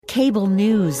Cable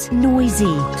news,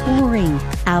 noisy, boring,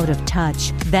 out of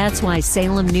touch. That's why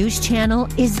Salem News Channel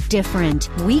is different.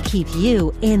 We keep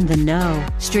you in the know.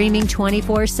 Streaming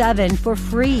 24/7 for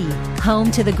free.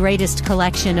 Home to the greatest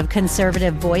collection of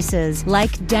conservative voices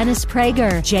like Dennis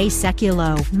Prager, Jay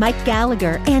Sekulow, Mike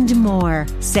Gallagher, and more.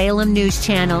 Salem News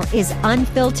Channel is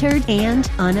unfiltered and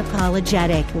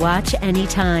unapologetic. Watch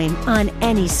anytime, on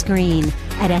any screen,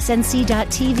 at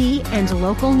snc.tv and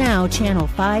Local Now Channel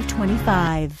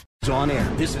 525. On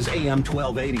air. This is AM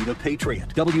 1280, The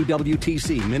Patriot.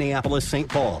 WWTC, Minneapolis, St.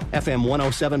 Paul. FM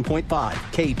 107.5,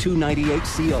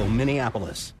 K298CO,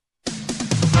 Minneapolis.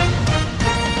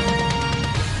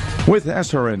 With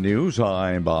SRN News,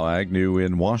 I'm Bob Agnew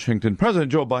in Washington.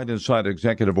 President Joe Biden signed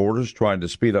executive orders trying to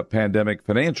speed up pandemic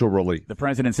financial relief. The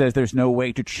president says there's no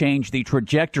way to change the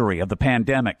trajectory of the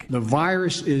pandemic. The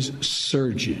virus is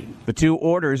surging. The two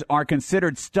orders are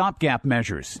considered stopgap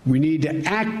measures. We need to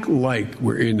act like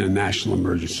we're in a national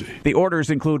emergency. The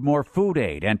orders include more food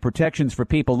aid and protections for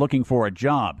people looking for a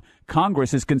job.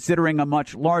 Congress is considering a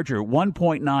much larger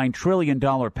 $1.9 trillion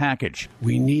package.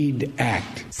 We need to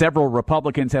act. Several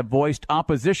Republicans have voiced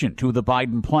opposition to the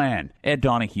Biden plan. Ed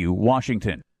Donahue,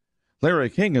 Washington. Larry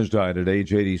King has died at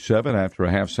age 87 after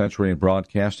a half-century in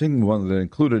broadcasting, one that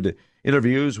included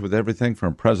interviews with everything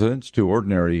from presidents to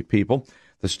ordinary people.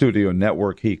 The studio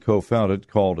network he co-founded,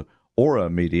 called Aura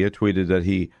Media, tweeted that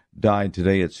he died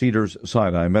today at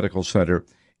Cedars-Sinai Medical Center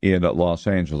in Los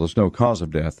Angeles. No cause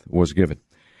of death was given.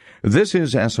 This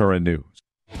is SRN News.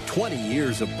 20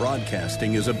 years of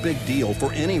broadcasting is a big deal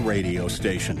for any radio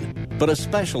station, but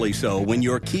especially so when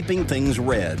you're keeping things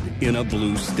red in a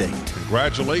blue state.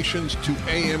 Congratulations to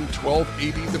AM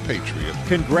 1280 The Patriot.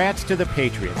 Congrats to The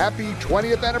Patriot. Happy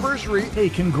 20th anniversary. Hey,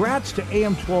 congrats to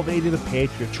AM 1280 The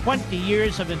Patriot. 20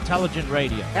 years of intelligent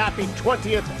radio. Happy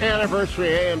 20th anniversary,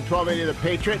 AM 1280 The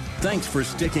Patriot. Thanks for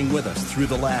sticking with us through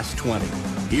the last 20.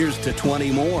 Here's to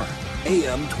 20 more.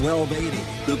 AM 1280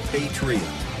 The Patriot.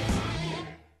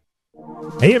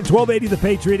 AM 1280, The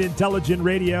Patriot Intelligent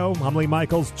Radio. I'm Lee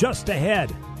Michaels. Just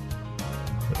ahead,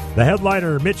 the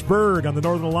headliner, Mitch Berg, on the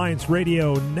Northern Alliance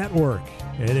Radio Network.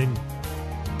 And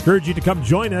encourage you to come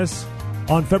join us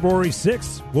on February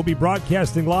 6th. We'll be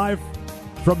broadcasting live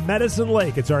from Medicine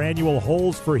Lake. It's our annual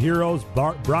Holes for Heroes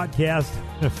broadcast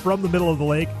from the middle of the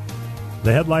lake.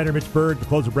 The headliner, Mitch Berg, the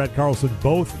closer, Brad Carlson,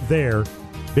 both there.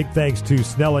 Big thanks to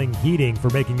Snelling Heating for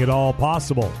making it all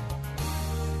possible.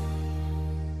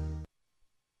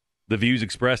 The views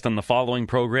expressed on the following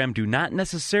program do not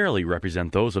necessarily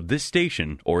represent those of this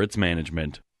station or its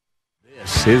management.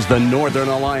 This is the Northern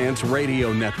Alliance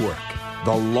Radio Network,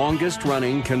 the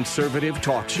longest-running conservative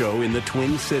talk show in the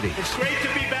Twin Cities. It's great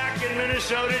to be back in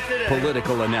Minnesota today.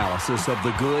 Political analysis of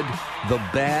the good, the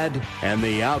bad, and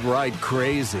the outright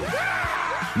crazy.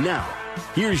 Now,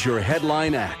 here's your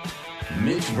headline act,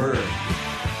 Mitch Berg.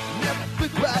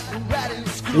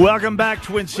 Welcome back,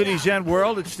 Twin Cities and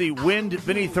World. It's the Wind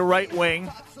Beneath the Right Wing.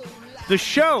 The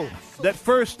show that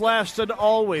first, last, and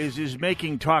always is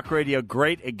making talk radio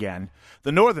great again.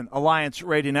 The Northern Alliance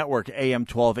Radio Network, AM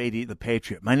 1280, The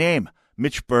Patriot. My name,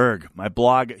 Mitch Berg. My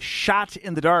blog,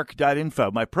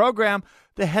 shotinthedark.info. My program,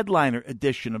 the headliner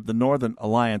edition of the Northern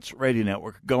Alliance Radio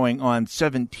Network, going on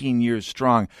 17 years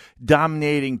strong,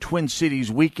 dominating Twin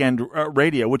Cities weekend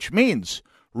radio, which means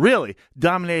really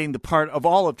dominating the part of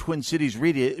all of Twin Cities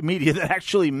media that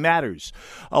actually matters,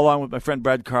 along with my friend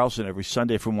Brad Carlson every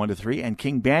Sunday from 1 to 3, and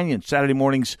King Banyan Saturday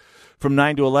mornings from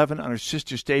 9 to 11 on our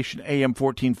sister station, AM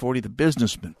 1440, The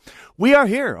Businessman. We are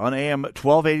here on AM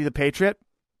 1280, The Patriot,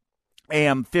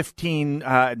 AM FM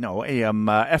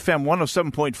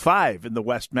 107.5 in the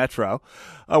West Metro.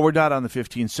 We're not on the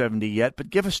 1570 yet, but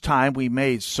give us time. We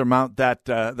may surmount that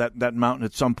mountain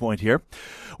at some point here.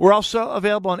 We're also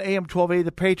available on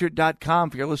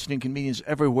AM1280thepatriot.com for your listening convenience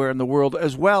everywhere in the world,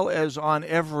 as well as on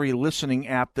every listening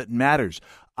app that matters.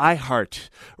 iHeart,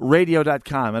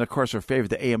 radio.com, and, of course, our favorite,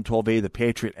 the AM 1280 The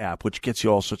Patriot app, which gets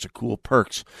you all sorts of cool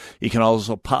perks. You can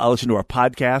also listen to our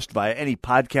podcast via any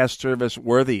podcast service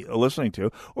worthy of listening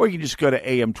to, or you can just go to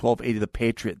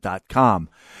AM1280thepatriot.com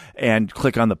and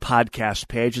click on the podcast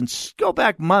page and go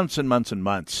back months and months and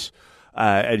months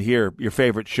and hear your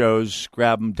favorite shows,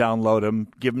 grab them, download them,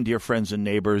 give them to your friends and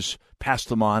neighbors, pass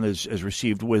them on as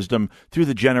received wisdom through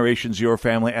the generations of your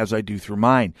family, as I do through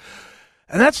mine.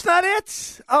 And that's not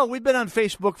it. Oh, we've been on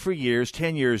Facebook for years,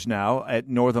 10 years now, at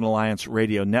Northern Alliance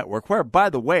Radio Network, where, by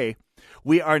the way,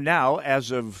 we are now,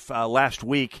 as of last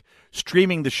week,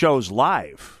 streaming the shows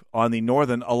live on the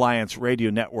Northern Alliance Radio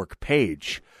Network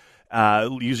page.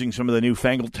 using some of the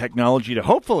newfangled technology to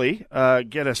hopefully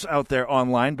get us out there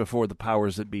online before the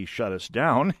powers that be shut us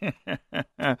down.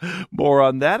 More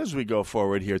on that as we go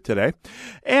forward here today.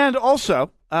 And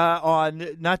also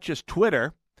on not just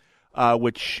Twitter,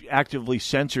 which actively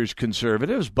censors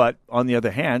conservatives, but on the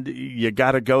other hand, you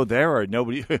got to go there or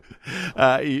nobody.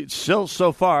 Still,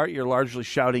 so far, you're largely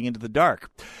shouting into the dark.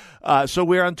 So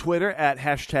we're on Twitter at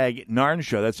hashtag Narn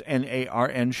Show. That's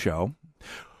NARN Show.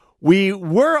 We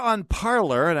were on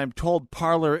Parler, and I'm told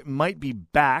Parler might be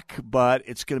back, but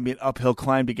it's going to be an uphill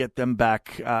climb to get them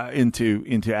back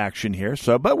into action here.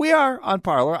 So, but we are on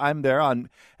Parler. I'm there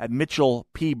at Mitchell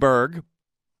P. Berg.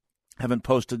 Haven't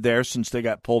posted there since they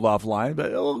got pulled offline,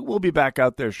 but we'll be back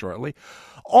out there shortly.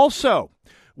 Also,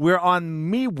 we're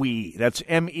on MeWe. That's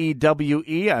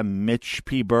MEWE. I'm Mitch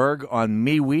P. Berg on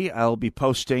MeWe. I'll be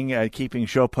posting, keeping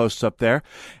show posts up there.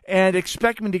 And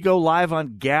expect me to go live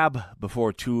on Gab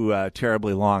before too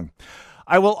terribly long.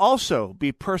 I will also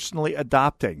be personally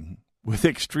adopting, with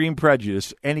extreme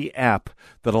prejudice, any app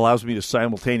that allows me to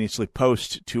simultaneously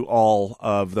post to all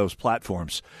of those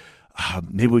platforms.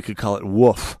 Maybe we could call it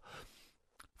Woof.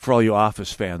 For all you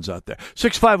Office fans out there.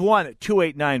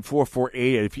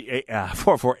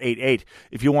 651-289-4488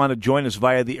 if you want to join us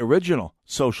via the original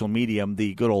social medium,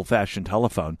 the good old-fashioned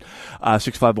telephone.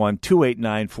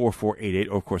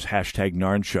 651-289-4488, or, of course, hashtag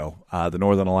Narn Show, the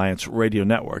Northern Alliance Radio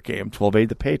Network, AM 1280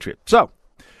 The Patriot. So,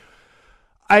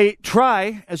 I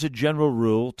try, as a general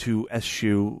rule, to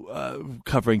eschew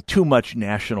covering too much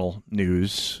national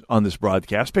news on this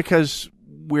broadcast because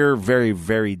we're very,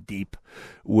 very deep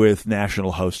with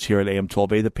national hosts here at AM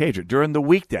 1280 The Patriot. During the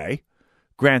weekday,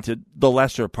 granted, the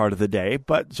lesser part of the day,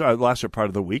 but lesser part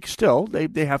of the week, still,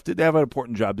 they have an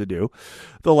important job to do.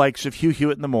 The likes of Hugh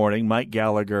Hewitt in the morning, Mike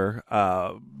Gallagher,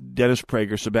 Dennis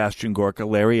Prager, Sebastian Gorka,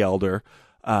 Larry Elder,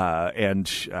 and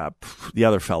the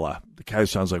other fella, the guy who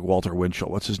sounds like Walter Winchell.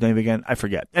 What's his name again? I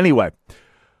forget. Anyway,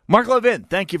 Mark Levin,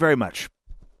 thank you very much.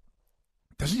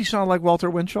 Doesn't he sound like Walter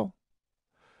Winchell?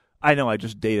 I know I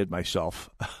just dated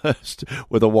myself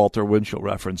with a Walter Winchell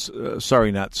reference.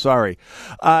 Sorry, not sorry.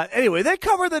 Anyway, they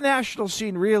cover the national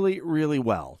scene really, really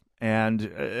well. And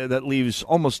that leaves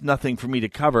almost nothing for me to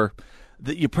cover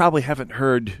that you probably haven't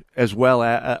heard as well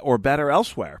or better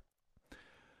elsewhere.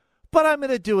 But I'm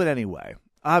going to do it anyway.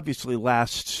 Obviously,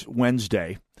 last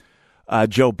Wednesday,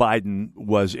 Joe Biden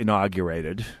was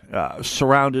inaugurated,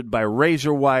 surrounded by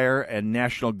razor wire and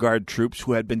National Guard troops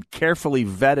who had been carefully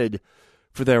vetted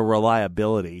for their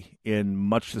reliability in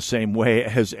much the same way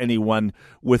as anyone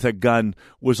with a gun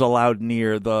was allowed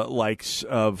near the likes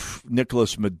of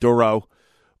Nicolas Maduro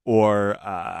or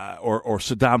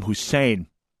Saddam Hussein.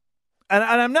 And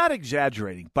I'm not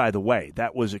exaggerating, by the way.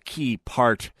 That was a key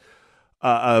part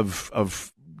of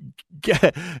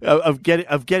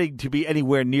getting to be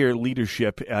anywhere near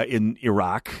leadership in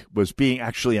Iraq, was being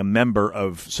actually a member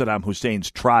of Saddam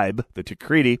Hussein's tribe, the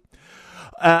Tigriti,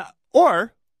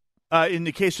 or in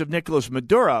the case of Nicolas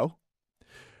Maduro,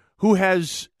 who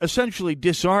has essentially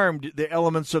disarmed the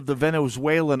elements of the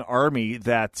Venezuelan army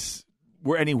that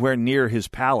were anywhere near his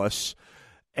palace,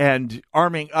 and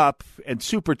arming up and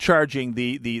supercharging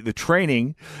the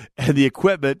training and the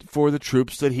equipment for the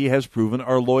troops that he has proven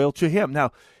are loyal to him.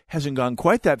 Now, hasn't gone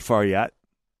quite that far yet.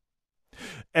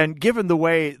 And given the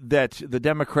way that the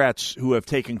Democrats who have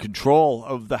taken control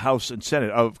of the House and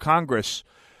Senate of Congress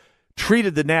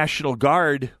treated the National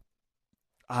Guard,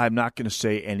 I'm not going to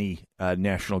say any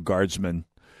National Guardsman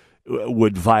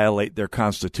would violate their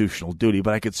constitutional duty,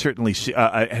 but I could certainly see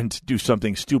and do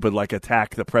something stupid like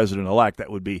attack the president-elect. That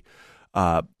would be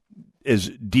as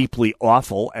deeply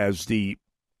awful as the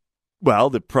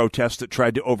protest that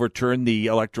tried to overturn the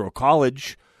Electoral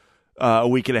College a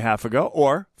week and a half ago,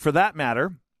 or for that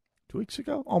matter, 2 weeks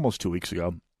ago, almost 2 weeks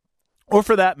ago, or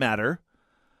for that matter,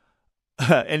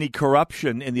 any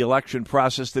corruption in the election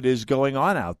process that is going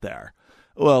on out there.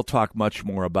 We'll talk much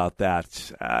more about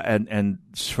that and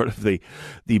sort of the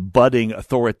budding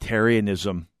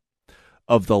authoritarianism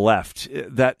of the left.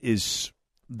 That is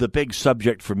the big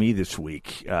subject for me this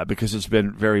week because it's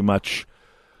been very much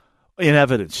in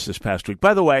evidence this past week.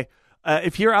 By the way,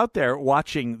 if you're out there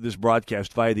watching this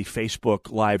broadcast via the Facebook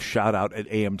Live shout-out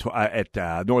at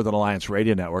Northern Alliance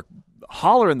Radio Network,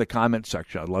 holler in the comment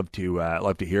section. I'd love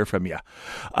to hear from you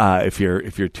if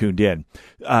you're tuned in.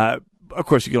 Of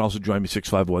course, you can also join me,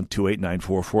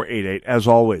 651-289-4488, as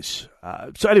always.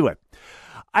 So anyway,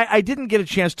 I didn't get a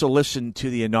chance to listen to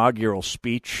the inaugural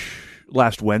speech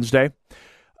last Wednesday.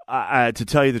 To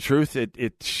tell you the truth,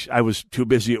 I was too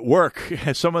busy at work.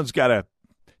 Someone's got to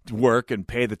work and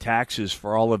pay the taxes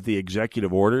for all of the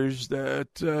executive orders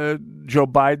that Joe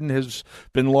Biden has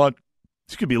been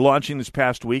It's going to be launching this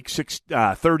past week,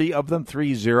 30 of them,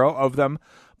 30 of them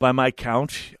by my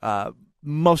count.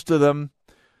 Most of them,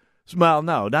 well,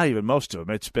 no, not even most of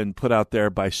them. It's been put out there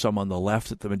by some on the left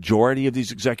that the majority of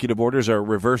these executive orders are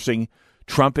reversing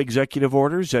Trump executive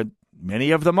orders, and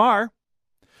many of them are,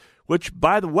 which,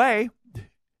 by the way,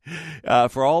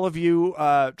 for all of you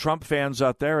Trump fans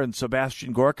out there and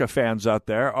Sebastian Gorka fans out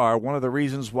there, are one of the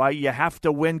reasons why you have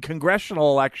to win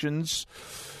congressional elections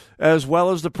as well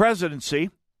as the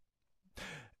presidency.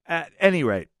 At any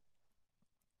rate,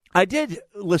 I did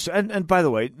listen, and by the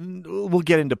way, we'll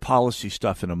get into policy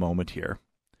stuff in a moment here.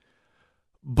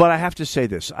 But I have to say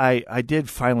this. I did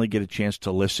finally get a chance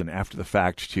to listen after the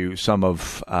fact to some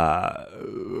of President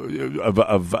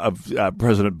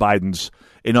Biden's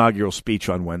inaugural speech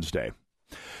on Wednesday.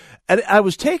 And I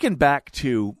was taken back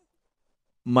to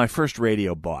my first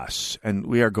radio boss, and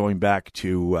we are going back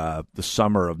to the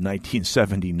summer of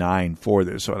 1979 for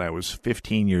this, when I was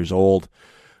 15 years old,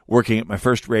 working at my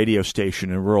first radio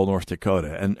station in rural North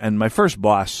Dakota. And my first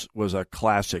boss was a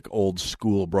classic old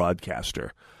school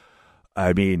broadcaster.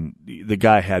 I mean, the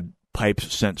guy had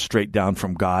pipes sent straight down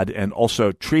from God, and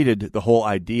also treated the whole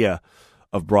idea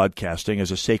of broadcasting as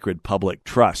a sacred public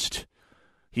trust.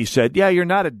 He said, yeah, you're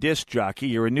not a disc jockey.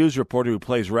 You're a news reporter who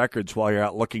plays records while you're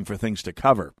out looking for things to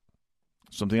cover.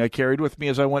 Something I carried with me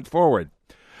as I went forward.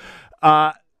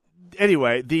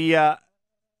 Anyway, one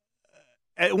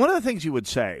of the things he would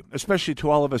say, especially to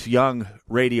all of us young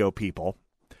radio people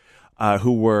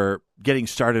who were getting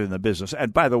started in the business,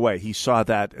 and by the way, he saw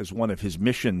that as one of his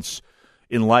missions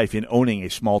in life in owning a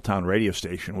small-town radio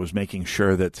station, was making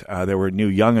sure that there were new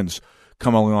young'uns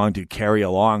come along to carry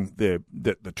along the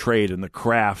trade and the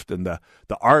craft and the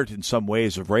art in some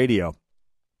ways of radio.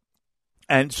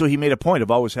 And so he made a point of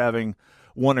always having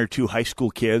one or two high school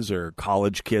kids or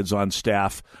college kids on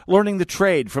staff learning the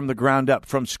trade from the ground up,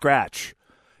 from scratch.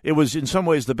 It was in some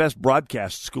ways the best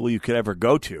broadcast school you could ever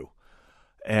go to.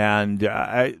 And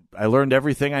I learned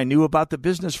everything I knew about the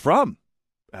business from,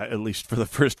 at least for the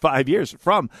first 5 years,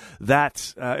 from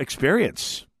that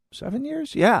experience. 7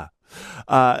 years? Yeah.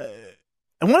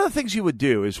 And one of the things he would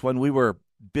do is when we were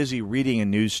busy reading a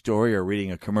news story or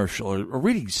reading a commercial or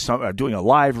reading doing a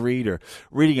live read or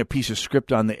reading a piece of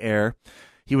script on the air,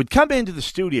 he would come into the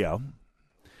studio,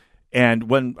 and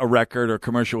when a record or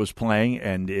commercial was playing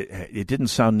and it didn't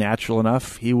sound natural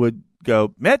enough, he would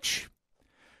go, Mitch,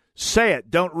 say it,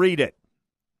 don't read it.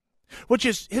 Which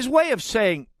is his way of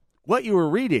saying what you were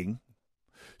reading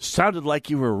sounded like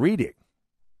you were reading.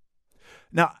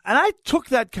 Now, and I took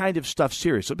that kind of stuff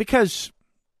seriously because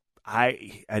at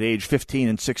age 15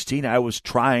 and 16, I was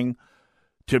trying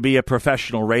to be a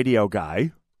professional radio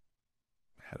guy.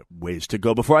 Had ways to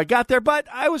go before I got there, but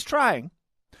I was trying.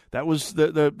 That was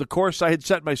the course I had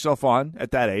set myself on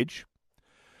at that age.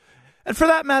 And for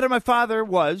that matter, my father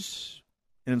was,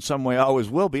 and in some way always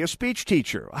will be, a speech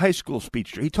teacher, a high school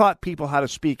speech teacher. He taught people how to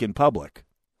speak in public.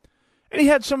 And he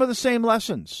had some of the same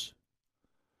lessons.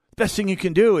 The best thing you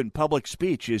can do in public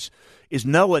speech is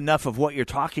know enough of what you're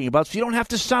talking about so you don't have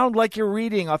to sound like you're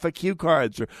reading off of cue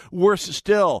cards, or worse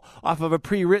still, off of a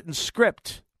pre-written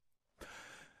script.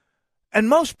 And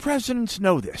most presidents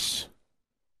know this.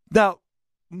 Now,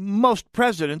 most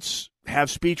presidents have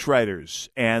speechwriters,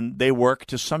 and they work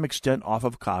to some extent off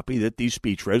of copy that these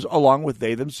speechwriters, along with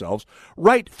they themselves,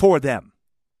 write for them.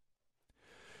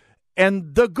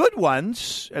 And the good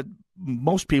ones,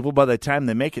 most people, by the time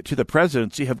they make it to the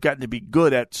presidency, have gotten to be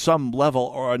good at some level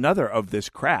or another of this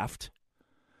craft.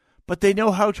 But they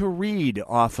know how to read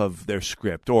off of their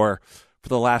script, or for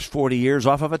the last 40 years,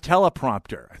 off of a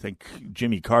teleprompter. I think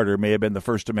Jimmy Carter may have been the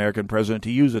first American president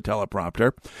to use a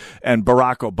teleprompter, and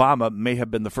Barack Obama may have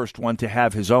been the first one to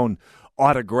have his own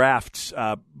autographed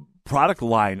product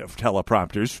line of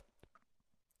teleprompters.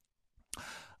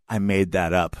 I made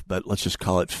that up, but let's just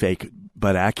call it fake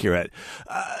but accurate.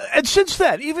 And since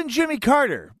then, even Jimmy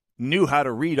Carter knew how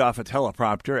to read off a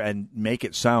teleprompter and make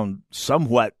it sound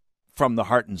somewhat from the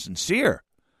heart and sincere.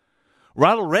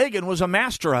 Ronald Reagan was a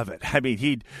master of it. I mean,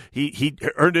 he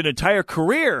earned an entire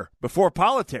career before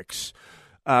politics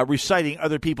reciting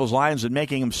other people's lines and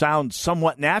making them sound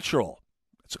somewhat natural.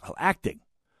 It's acting.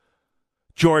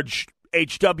 George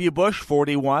H.W. Bush,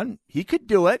 41, he could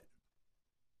do it.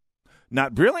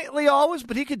 Not brilliantly always,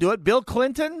 but he could do it. Bill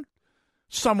Clinton,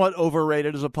 somewhat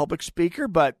overrated as a public speaker,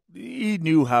 but he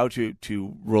knew how to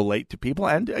relate to people.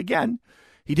 And again,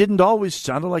 he didn't always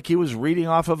sound like he was reading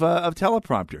off of a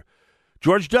teleprompter.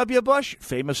 George W. Bush,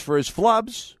 famous for his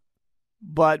flubs,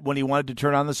 but when he wanted to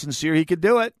turn on the sincere, he could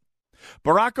do it.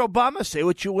 Barack Obama, say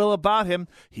what you will about him,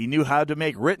 he knew how to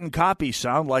make written copy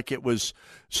sound like it was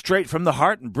straight from the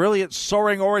heart and brilliant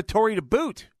soaring oratory to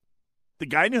boot. The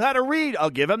guy knew how to read. I'll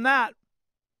give him that.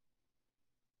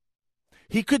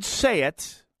 He could say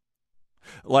it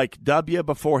like W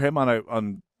before him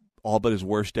on all but his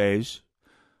worst days,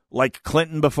 like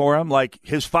Clinton before him, like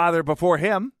his father before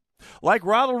him, like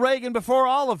Ronald Reagan before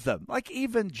all of them, like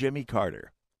even Jimmy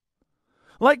Carter.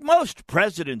 Like most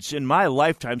presidents in my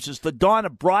lifetime since the dawn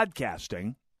of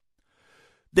broadcasting,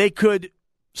 they could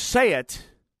say it,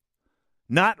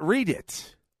 not read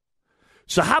it.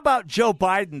 So how about Joe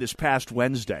Biden this past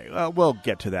Wednesday? We'll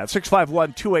get to that.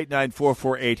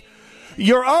 651-289-4488.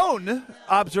 Your own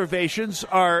observations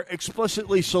are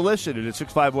explicitly solicited at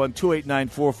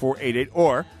 651-289-4488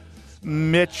 or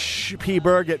Mitch P.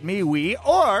 Berg at MeWe,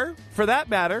 or, for that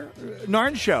matter,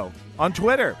 Narn Show on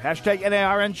Twitter. Hashtag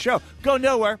NARN Show. Go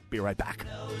nowhere. Be right back.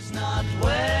 Knows not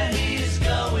where he's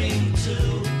going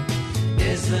to.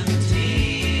 Isn't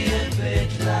he a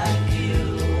bit like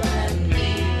you and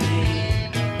me?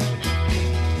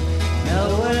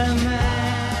 Nowhere,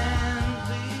 man,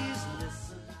 please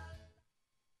listen.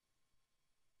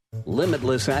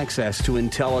 Limitless access to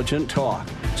intelligent talk.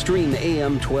 Stream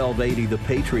AM 1280 The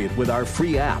Patriot with our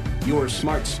free app, your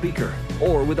smart speaker,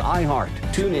 or with iHeart,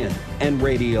 TuneIn, and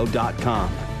radio.com.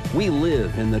 We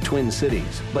live in the Twin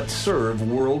Cities, but serve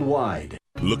worldwide.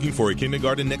 Looking for a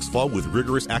kindergarten next fall with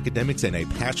rigorous academics and a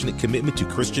passionate commitment to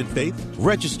Christian faith?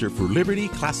 Register for Liberty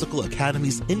Classical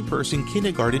Academy's in-person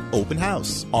kindergarten open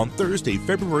house on Thursday,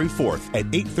 February 4th at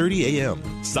 8:30 a.m.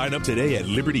 Sign up today at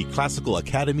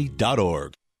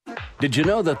libertyclassicalacademy.org. Did you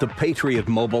know that the Patriot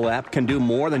mobile app can do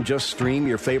more than just stream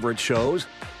your favorite shows?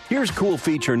 Here's cool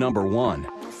feature number 1.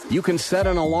 You can set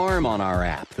an alarm on our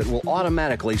app that will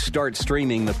automatically start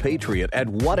streaming The Patriot at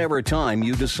whatever time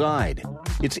you decide.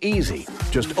 It's easy.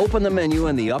 Just open the menu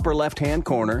in the upper left-hand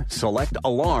corner, select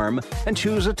Alarm, and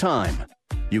choose a time.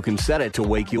 You can set it to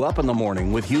wake you up in the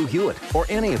morning with Hugh Hewitt or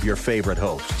any of your favorite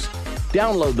hosts.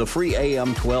 Download the free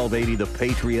AM 1280 The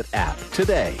Patriot app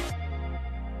today.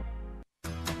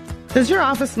 Does your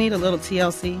office need a little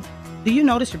TLC? Do you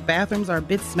notice your bathrooms are a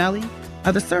bit smelly?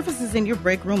 Are the surfaces in your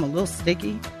break room a little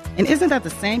sticky? And isn't that the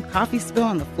same coffee spill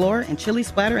on the floor and chili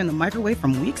splatter in the microwave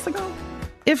from weeks ago?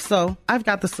 If so, I've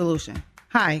got the solution.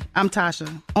 Hi, I'm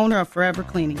Tasha, owner of Forever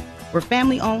Cleaning. We're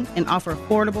family-owned and offer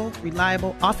affordable,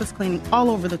 reliable office cleaning all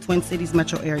over the Twin Cities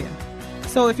metro area.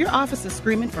 So if your office is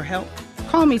screaming for help,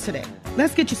 call me today.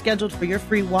 Let's get you scheduled for your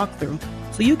free walkthrough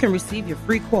so you can receive your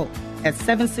free quote at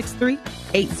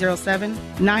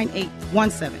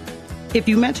 763-807-9817. If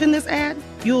you mention this ad,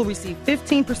 you'll receive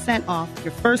 15% off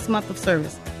your first month of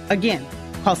service. Again,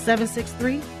 call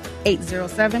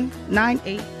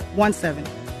 763-807-9817.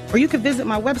 Or you can visit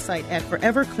my website at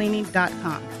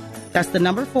forevercleaning.com. That's the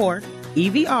number 4,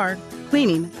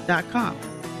 EVRcleaning.com.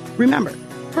 Remember,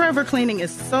 Forever Cleaning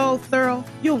is so thorough,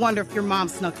 you'll wonder if your mom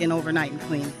snuck in overnight and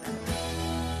cleaned.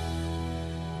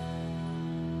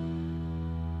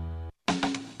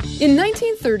 In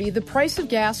 1930, the price of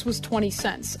gas was 20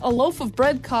 cents, a loaf of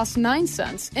bread cost 9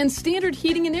 cents, and Standard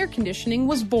Heating and Air Conditioning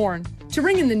was born. To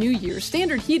ring in the new year,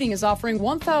 Standard Heating is offering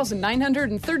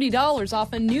 $1,930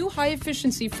 off a new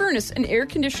high-efficiency furnace and air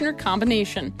conditioner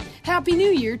combination. Happy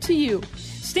New Year to you!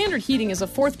 Standard Heating is a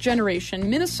fourth-generation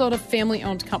Minnesota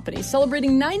family-owned company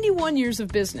celebrating 91 years of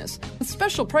business with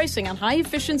special pricing on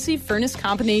high-efficiency furnace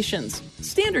combinations.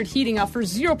 Standard Heating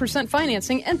offers 0%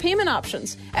 financing and payment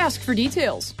options. Ask for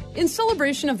details. In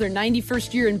celebration of their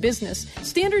 91st year in business,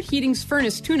 Standard Heating's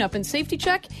furnace tune-up and safety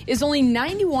check is only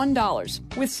 $91.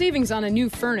 With savings on a new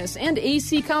furnace and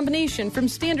AC combination from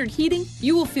Standard Heating,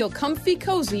 you will feel comfy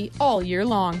cozy all year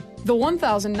long. The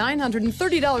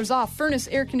 $1,930 off furnace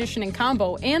air conditioning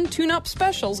combo and tune-up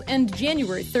specials end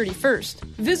January 31st.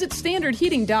 Visit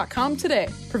standardheating.com today,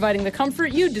 providing the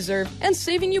comfort you deserve and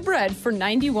saving you bread for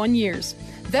 91 years.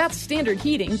 That's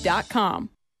standardheating.com.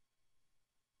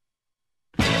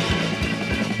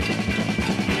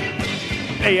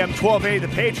 AM 1280 The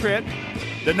Patriot,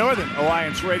 the Northern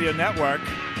Alliance Radio Network.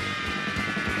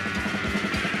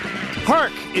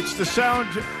 Hark! It's the sound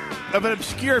of an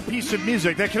obscure piece of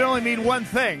music that can only mean one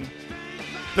thing.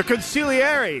 The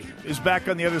Consigliere is back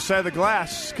on the other side of the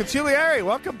glass. Consigliere,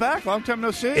 welcome back. Long time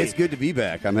no see. It's good to be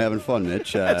back. I'm having fun,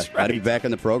 Mitch. That's right. Glad to be back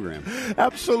on the program.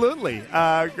 Absolutely.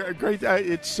 Great.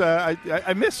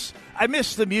 I miss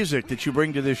the music that you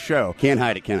bring to this show. Can't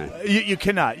hide it, can I? You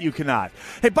cannot. You cannot.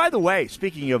 Hey, by the way,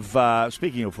 speaking of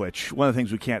which, one of the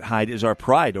things we can't hide is our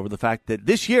pride over the fact that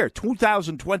this year,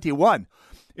 2021,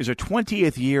 is our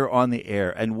 20th year on the air,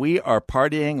 and we are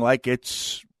partying like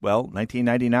it's,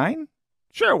 1999?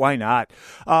 Sure, why not?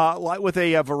 With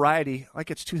a variety,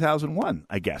 like it's 2001,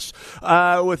 I guess,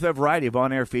 with a variety of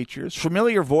on-air features,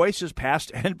 familiar voices,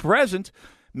 past and present,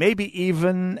 maybe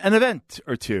even an event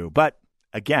or two. But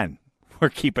again, we're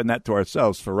keeping that to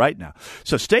ourselves for right now.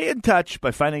 So stay in touch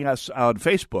by finding us on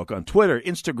Facebook, on Twitter,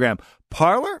 Instagram,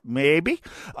 Parler, maybe.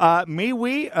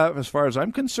 MeWe, as far as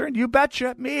I'm concerned, you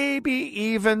betcha. Maybe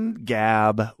even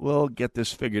Gab. We'll get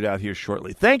this figured out here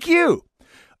shortly. Thank you,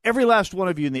 every last one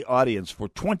of you in the audience, for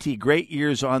 20 great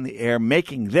years on the air,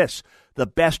 making this the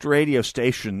best radio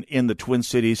station in the Twin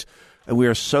Cities. And we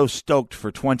are so stoked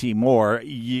for 20 more,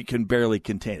 you can barely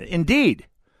contain it. Indeed,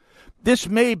 this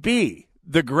may be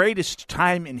the greatest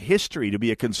time in history to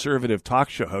be a conservative talk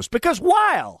show host, because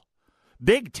while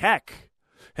big tech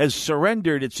has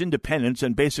surrendered its independence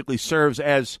and basically serves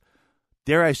as,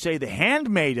 dare I say, the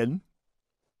handmaiden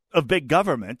of big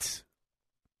government,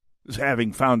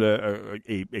 having found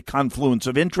a confluence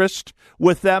of interest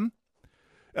with them,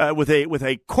 with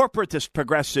a corporatist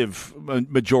progressive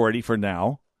majority for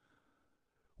now,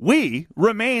 we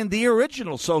remain the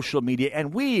original social media,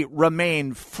 and we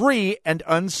remain free and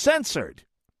uncensored.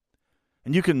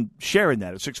 And you can share in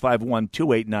that at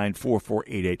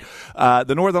 651-289-4488.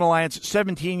 The Northern Alliance,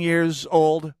 17 years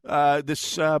old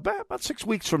about 6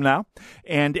 weeks from now.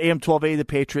 And AM 1280 The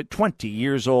Patriot, 20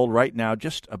 years old right now,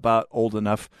 just about old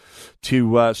enough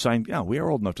to sign. No, we are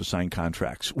old enough to sign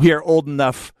contracts. We are old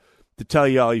enough to tell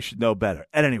you all you should know better.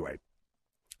 At any rate,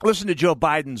 listen to Joe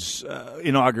Biden's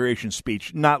inauguration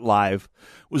speech, not live.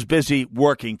 Was busy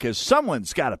working because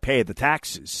someone's got to pay the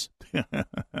taxes.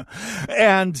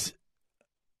 And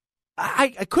I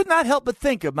could not help but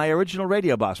think of my original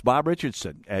radio boss, Bob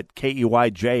Richardson, at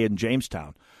KEYJ in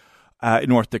Jamestown, in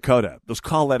North Dakota. Those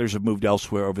call letters have moved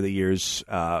elsewhere over the years,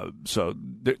 so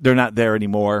they're not there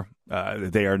anymore.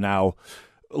 They are now,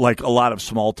 like a lot of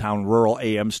small-town rural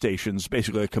AM stations,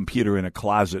 basically a computer in a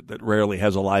closet that rarely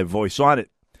has a live voice on it.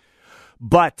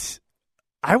 But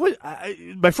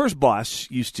my first boss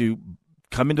used to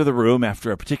come into the room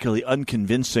after a particularly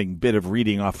unconvincing bit of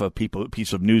reading off a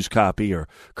piece of news copy or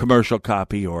commercial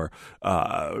copy or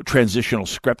transitional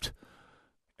script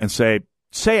and say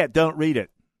it, don't read it.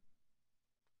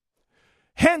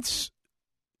 Hence,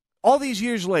 all these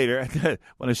years later,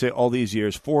 when I say all these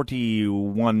years,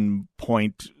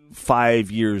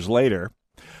 41.5 years later,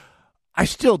 I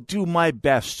still do my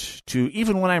best to,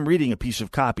 even when I'm reading a piece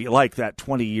of copy like that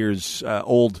 20 years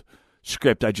old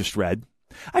script I just read,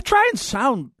 I try and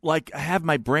sound like I have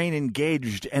my brain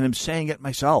engaged and am saying it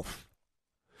myself.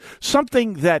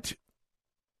 Something that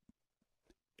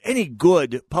any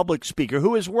good public speaker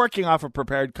who is working off a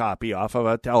prepared copy, off of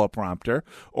a teleprompter,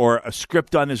 or a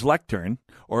script on his lectern,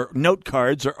 or note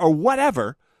cards, or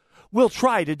whatever, will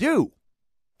try to do.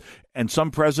 And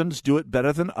some presidents do it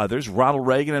better than others. Ronald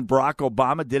Reagan and Barack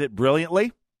Obama did it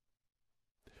brilliantly.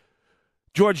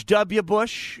 George W.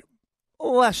 Bush,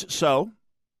 less so.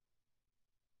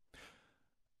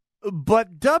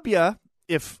 But W,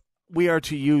 if we are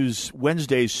to use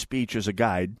Wednesday's speech as a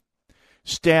guide,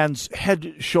 stands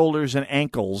head, shoulders, and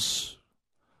ankles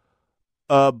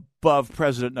above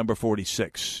President number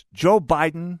 46. Joe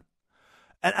Biden,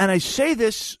 and I say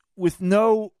this with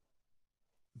no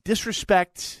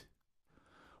disrespect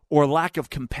or lack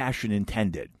of compassion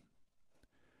intended,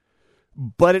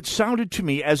 but it sounded to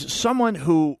me as someone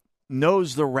who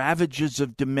knows the ravages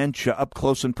of dementia up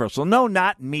close and personal. No,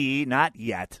 not me, not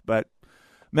yet, but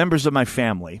members of my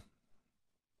family,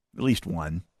 at least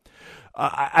one.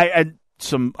 I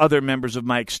some other members of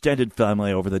my extended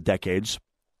family over the decades.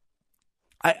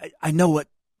 I know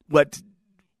what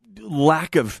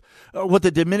lack of, what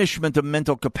the diminishment of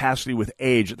mental capacity with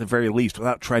age, at the very least,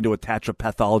 without trying to attach a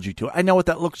pathology to it. I know what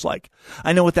that looks like.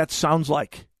 I know what that sounds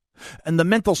like. And the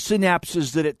mental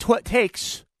synapses that it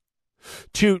takes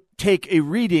to take a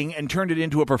reading and turn it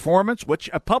into a performance, which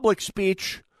a public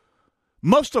speech,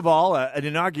 most of all, an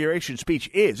inauguration speech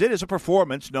is. It is a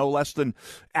performance, no less than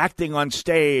acting on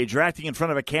stage or acting in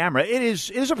front of a camera. It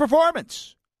is a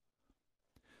performance.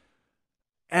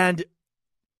 And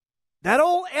that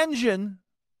old engine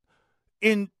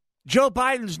in Joe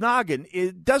Biden's noggin,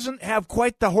 it doesn't have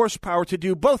quite the horsepower to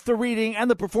do both the reading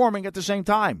and the performing at the same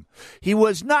time. He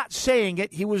was not saying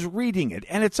it, he was reading it.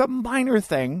 And it's a minor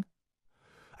thing.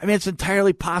 I mean, it's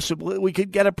entirely possible that we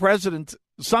could get a president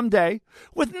someday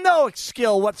with no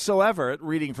skill whatsoever at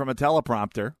reading from a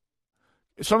teleprompter.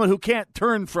 Someone who can't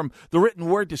turn from the written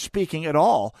word to speaking at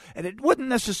all. And it wouldn't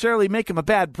necessarily make him a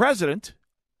bad president,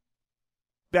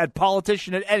 bad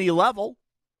politician at any level.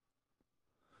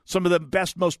 Some of the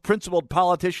best, most principled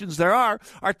politicians there are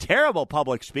terrible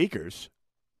public speakers.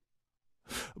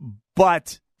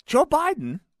 But Joe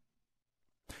Biden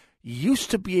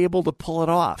used to be able to pull it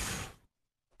off.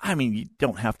 I mean, you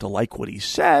don't have to like what he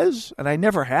says, and I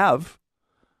never have.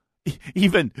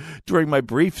 Even during my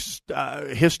brief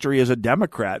history as a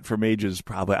Democrat from ages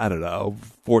probably,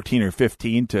 14 or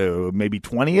 15 to maybe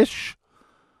 20-ish,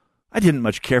 I didn't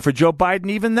much care for Joe Biden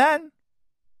even then.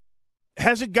 It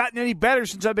hasn't gotten any better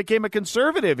since I became a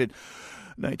conservative in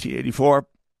 1984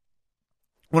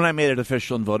 when I made it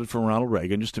official and voted for Ronald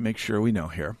Reagan, just to make sure we know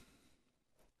here.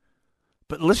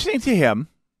 But listening to him,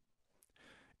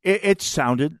 he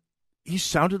sounded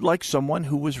like someone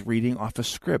who was reading off a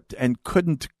script and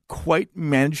couldn't quite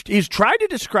manage. He's tried to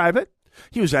describe it.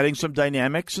 He was adding some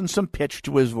dynamics and some pitch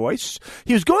to his voice.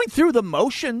 He was going through the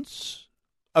motions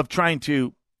of trying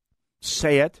to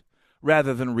say it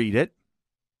rather than read it.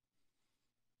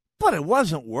 But it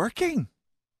wasn't working.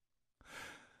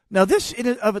 Now, this in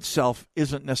and of itself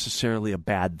isn't necessarily a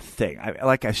bad thing.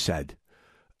 Like I said,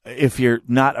 if you're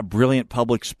not a brilliant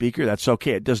public speaker, that's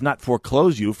okay. It does not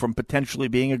foreclose you from potentially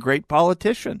being a great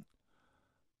politician,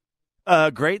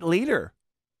 a great leader.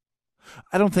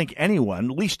 I don't think anyone,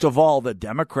 least of all the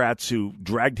Democrats who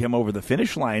dragged him over the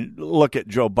finish line, look at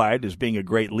Joe Biden as being a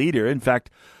great leader. In fact,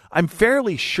 I'm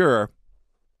fairly sure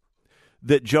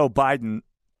that Joe Biden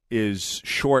is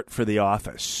short for the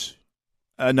office.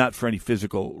 Not for any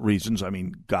physical reasons. I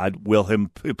mean, God will him,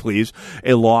 please,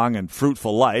 a long and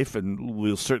fruitful life, and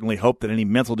we'll certainly hope that any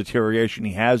mental deterioration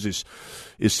he has is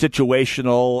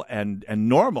situational and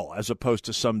normal, as opposed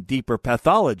to some deeper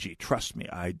pathology. Trust me,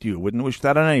 I do. Wouldn't wish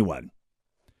that on anyone.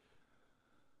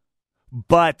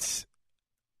 But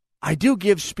I do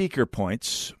give speaker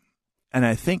points, and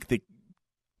I think that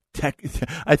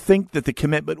the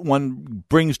commitment one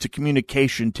brings to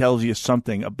communication tells you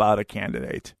something about a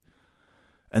candidate.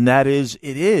 And that is,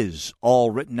 it is all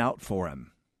written out for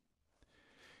him.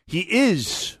 He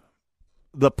is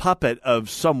the puppet of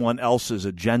someone else's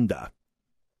agenda.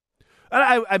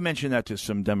 And I mentioned that to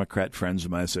some Democrat friends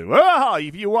of mine. I said, well,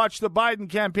 if you watch the Biden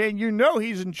campaign, you know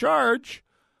he's in charge.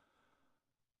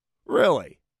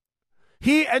 Really?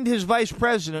 He and his vice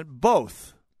president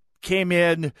both came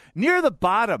in near the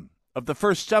bottom of the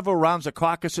first several rounds of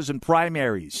caucuses and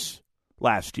primaries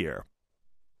last year.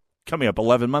 Coming up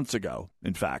 11 months ago,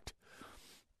 in fact.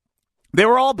 They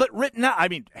were all but written out. I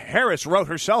mean, Harris wrote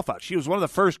herself out. She was one of the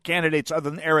first candidates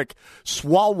other than Eric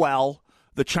Swalwell,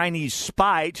 the Chinese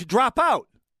spy, to drop out.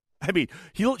 I mean,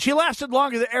 she lasted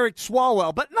longer than Eric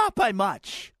Swalwell, but not by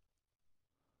much.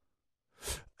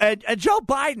 And Joe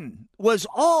Biden was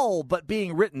all but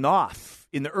being written off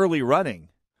in the early running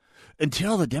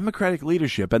until the Democratic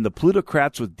leadership and the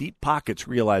plutocrats with deep pockets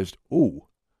realized, ooh,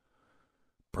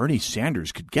 Bernie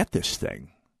Sanders could get this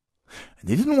thing. And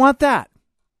they didn't want that.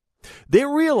 They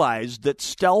realized that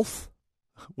stealth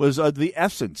was the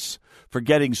essence for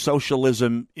getting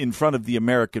socialism in front of the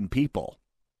American people.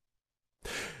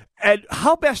 And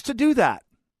how best to do that?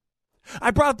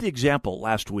 I brought up the example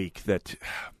last week that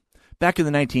back in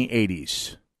the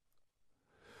 1980s,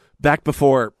 back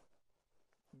before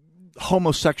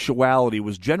homosexuality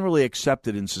was generally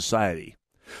accepted in society,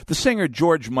 the singer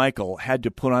George Michael had to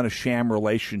put on a sham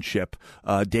relationship,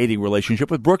 dating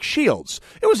relationship with Brooke Shields.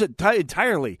 It was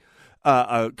entirely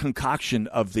a concoction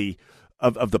of the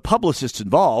publicists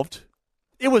involved.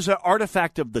 It was an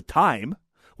artifact of the time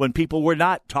when people were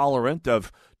not tolerant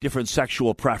of different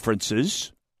sexual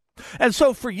preferences. And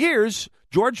so for years,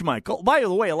 George Michael, by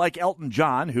the way, like Elton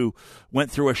John, who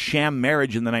went through a sham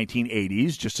marriage in the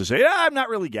 1980s just to say, I'm not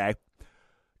really gay,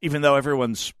 even though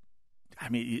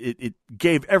it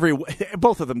gave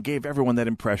both of them gave everyone that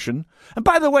impression. And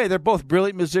by the way, they're both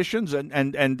brilliant musicians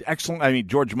and excellent. I mean,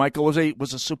 George Michael was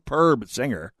a superb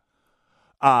singer.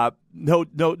 No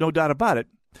doubt about it.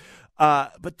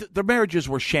 But their marriages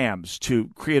were shams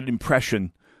to create an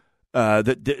impression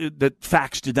that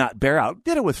facts did not bear out.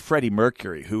 Did it with Freddie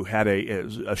Mercury, who had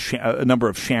a number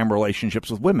of sham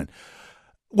relationships with women.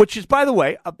 Which is, by the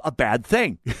way, a bad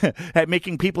thing.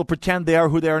 Making people pretend they are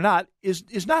who they are not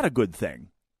is not a good thing.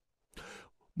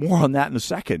 More on that in a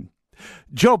second.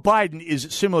 Joe Biden is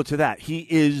similar to that. He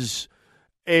is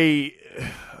and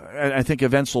I think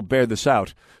events will bear this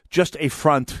out, just a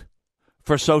front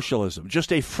for socialism,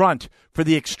 just a front for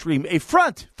the extreme, a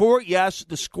front for, yes,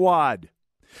 the squad.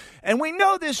 And we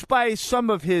know this by some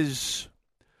of his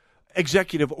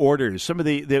executive orders, some of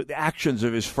the actions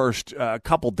of his first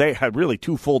couple days, really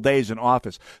 2 full days in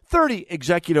office, 30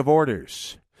 executive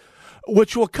orders,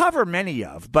 which we'll cover many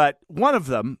of, but one of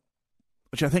them,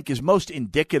 which I think is most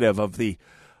indicative of the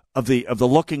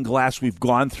looking glass we've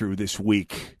gone through this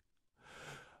week,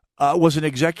 was an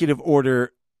executive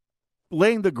order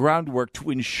laying the groundwork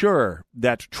to ensure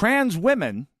that trans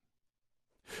women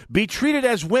be treated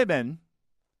as women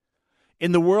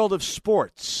in the world of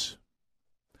sports.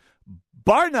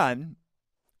 Bar none,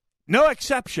 no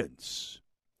exceptions.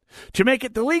 To make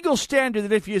it the legal standard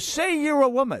that if you say you're a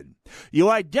woman, you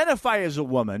identify as a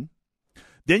woman,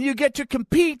 then you get to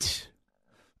compete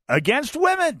against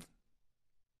women.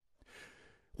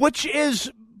 Which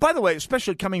is, by the way,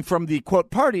 especially coming from the,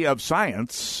 quote, party of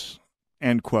science,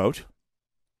 end quote,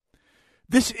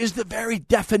 this is the very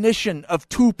definition of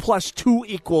 2 +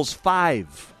 2 =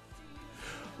 5.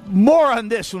 More on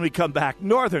this when we come back.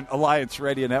 Northern Alliance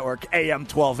Radio Network, AM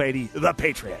 1280, The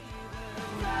Patriot.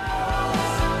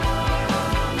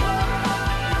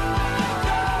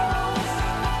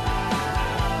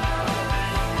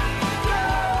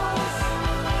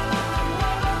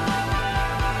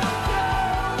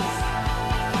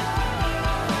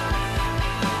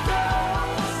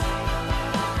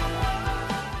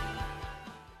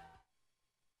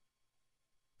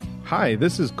 Hi,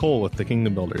 this is Cole with the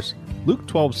Kingdom Builders. Luke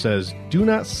 12 says, "Do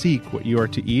not seek what you are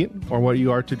to eat or what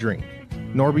you are to drink,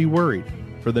 nor be worried,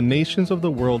 for the nations of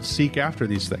the world seek after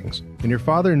these things, and your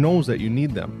Father knows that you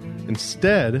need them.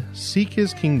 Instead, seek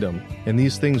His kingdom, and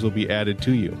these things will be added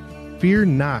to you. Fear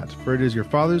not, for it is your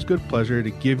Father's good pleasure to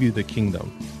give you the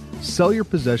kingdom. Sell your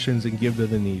possessions and give to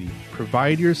the needy.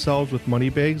 Provide yourselves with money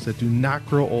bags that do not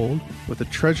grow old, with a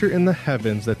treasure in the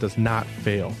heavens that does not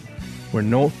fail, where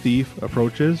no thief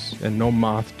approaches and no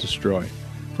moth destroy.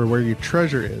 For where your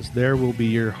treasure is, there will be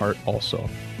your heart also."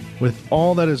 With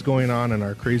all that is going on in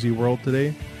our crazy world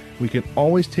today, we can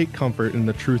always take comfort in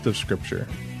the truth of Scripture.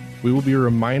 We will be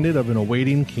reminded of an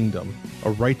awaiting kingdom,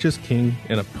 a righteous king,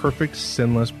 and a perfect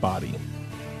sinless body.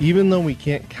 Even though we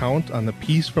can't count on the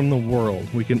peace from the world,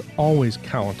 we can always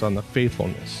count on the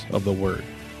faithfulness of the Word.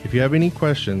 If you have any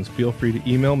questions, feel free to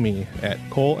email me at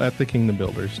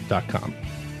cole@thekingdombuilders.com.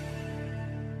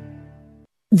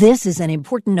 This is an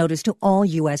important notice to all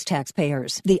U.S.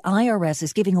 taxpayers. The IRS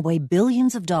is giving away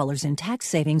billions of dollars in tax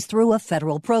savings through a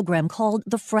federal program called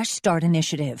the Fresh Start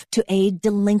Initiative to aid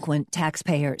delinquent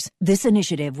taxpayers. This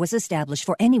initiative was established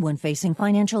for anyone facing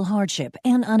financial hardship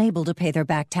and unable to pay their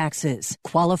back taxes.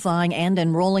 Qualifying and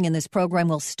enrolling in this program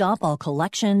will stop all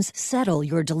collections, settle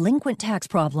your delinquent tax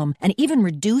problem, and even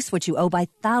reduce what you owe by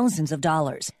thousands of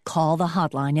dollars. Call the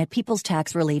hotline at People's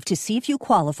Tax Relief to see if you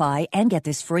qualify and get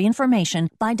this free information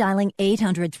by dialing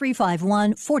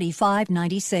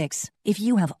 800-351-4596. If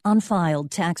you have unfiled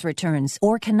tax returns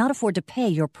or cannot afford to pay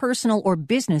your personal or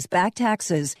business back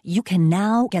taxes, you can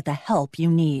now get the help you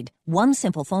need. One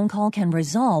simple phone call can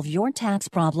resolve your tax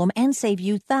problem and save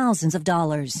you thousands of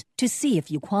dollars. To see if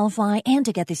you qualify and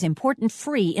to get this important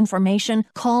free information,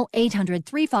 call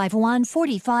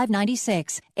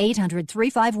 800-351-4596.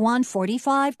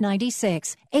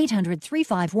 800-351-4596.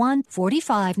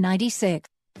 800-351-4596.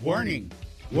 Warning,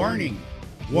 warning,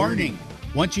 warning.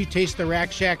 Once you taste the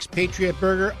Rack Shack's Patriot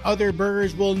Burger, other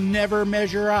burgers will never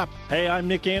measure up. Hey, I'm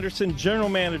Nick Anderson, General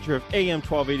Manager of AM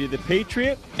 1280 The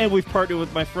Patriot, and we've partnered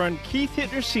with my friend Keith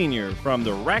Hittner Sr. from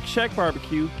the Rack Shack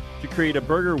Barbecue to create a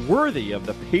burger worthy of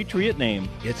the Patriot name.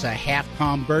 It's a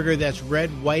half-pound burger that's red,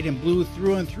 white, and blue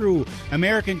through and through,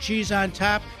 American cheese on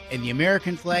top, and the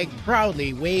American flag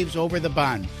proudly waves over the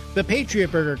bun. The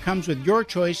Patriot Burger comes with your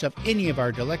choice of any of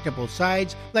our delectable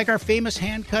sides, like our famous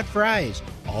hand-cut fries,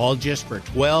 all just for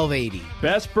 $12.80.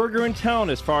 Best burger in town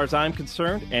as far as I'm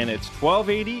concerned, and it's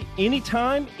 $12.80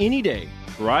 anytime, any day.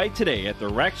 Try today at the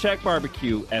Rack Shack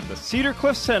Barbecue at the Cedar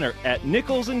Cliff Center at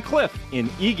Nichols and Cliff in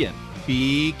Eagan.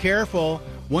 Be careful.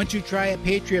 Once you try a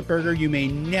Patriot Burger, you may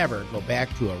never go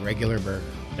back to a regular burger.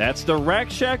 That's the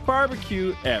Rack Shack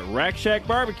Barbecue at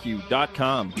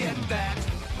RackShackBarbecue.com. Get that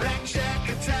Rack Shack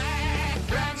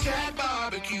attack, Rack Shack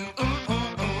Barbecue,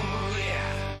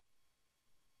 yeah.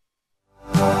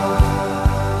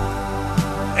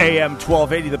 AM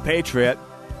 1280, The Patriot,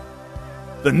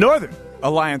 the Northern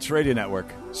Alliance Radio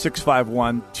Network,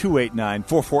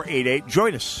 651-289-4488.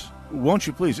 Join us, won't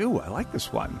you please? Ooh, I like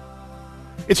this one.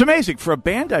 It's amazing, for a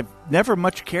band I've never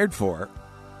much cared for,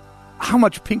 how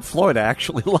much Pink Floyd I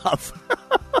actually love.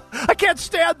 I can't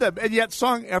stand them, and yet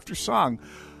song after song,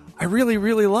 I really,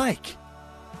 really like.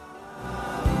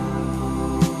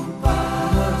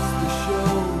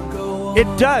 It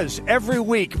does every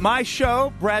week. My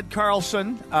show, Brad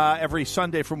Carlson, every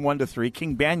Sunday from 1 to 3.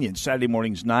 King Banyan, Saturday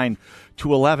mornings 9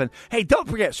 to 11. Hey, don't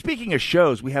forget, speaking of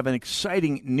shows, we have an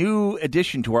exciting new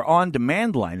addition to our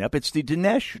on-demand lineup. It's the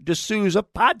Dinesh D'Souza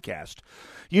podcast.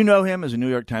 You know him as a New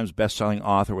York Times bestselling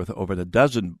author with over a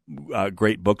dozen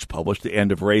great books published, The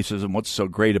End of Racism, What's So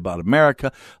Great About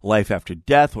America, Life After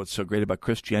Death, What's So Great About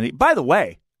Christianity. By the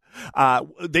way,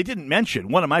 They didn't mention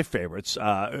one of my favorites.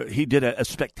 He did a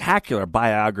spectacular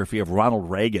biography of Ronald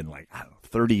Reagan, like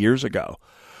 30 years ago.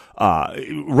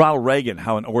 Ronald Reagan,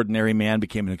 how an ordinary man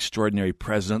became an extraordinary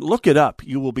president. Look it up.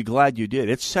 You will be glad you did.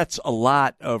 It sets a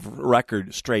lot of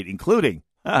record straight, including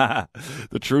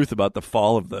the truth about the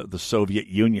fall of the Soviet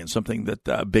Union, something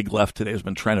that Big Left today has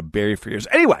been trying to bury for years.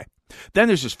 Anyway, then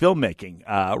there's this filmmaking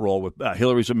role with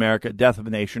Hillary's America, Death of a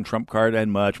Nation, Trump Card,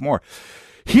 and much more.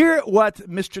 Hear what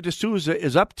Mr. D'Souza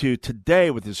is up to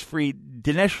today with his free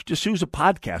Dinesh D'Souza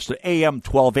podcast at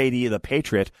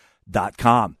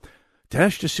AM1280thepatriot.com.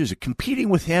 Dinesh D'Souza, competing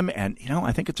with him, and,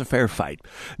 I think it's a fair fight.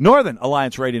 Northern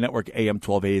Alliance Radio Network,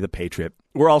 AM1280 The Patriot.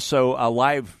 We're also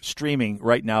live streaming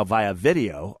right now via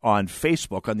video on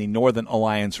Facebook on the Northern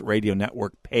Alliance Radio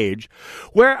Network page,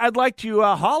 where I'd like to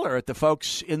holler at the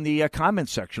folks in the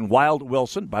comments section. Wild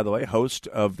Wilson, by the way, host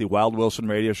of the Wild Wilson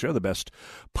Radio Show, the best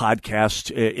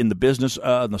podcast in the business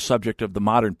on the subject of the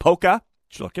modern polka.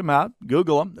 Check him out.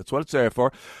 Google him. That's what it's there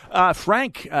for.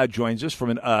 Frank joins us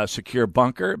from a secure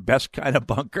bunker, best kind of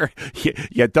bunker.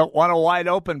 You don't want a wide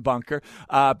open bunker.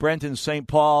 Brent in St.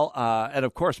 Paul. And,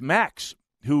 of course, Max,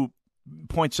 who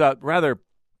points out rather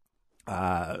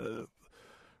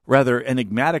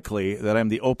enigmatically that I'm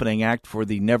the opening act for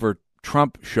the Never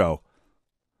Trump show.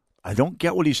 I don't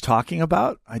get what he's talking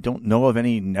about. I don't know of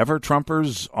any Never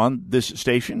Trumpers on this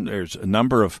station. There's a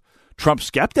number of Trump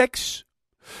skeptics.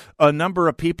 A number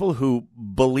of people who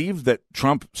believe that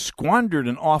Trump squandered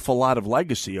an awful lot of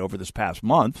legacy over this past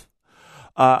month.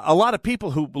 A lot of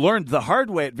people who learned the hard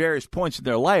way at various points in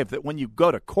their life that when you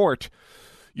go to court,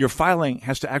 your filing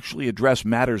has to actually address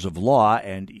matters of law.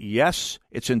 And yes,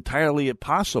 it's entirely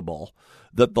possible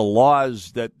that the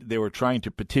laws that they were trying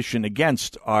to petition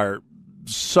against are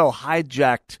so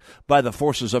hijacked by the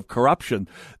forces of corruption,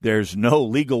 there's no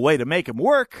legal way to make them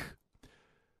work.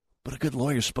 But a good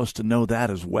lawyer's supposed to know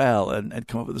that as well and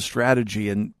come up with a strategy.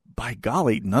 And by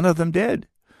golly, none of them did.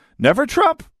 Never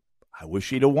Trump. I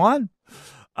wish he'd have won.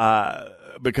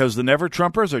 Because the Never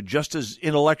Trumpers are just as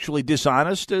intellectually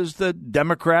dishonest as the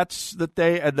Democrats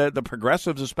the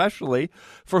progressives especially,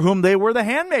 for whom they were the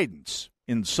handmaidens.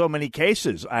 In so many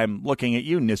cases, I'm looking at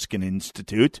you, Niskin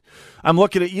Institute. I'm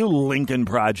looking at you, Lincoln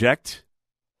Project.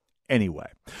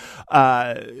 Anyway,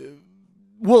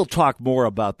 we'll talk more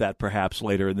about that perhaps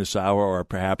later in this hour or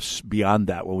perhaps beyond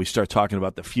that when we start talking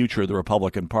about the future of the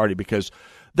Republican Party, because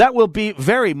that will be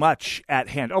very much at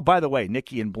hand. Oh, by the way,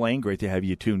 Nikki and Blaine, great to have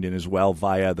you tuned in as well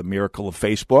via the miracle of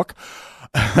Facebook.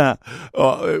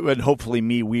 And hopefully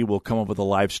we will come up with a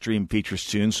live stream feature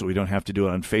soon so we don't have to do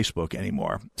it on Facebook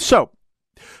anymore. So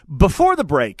before the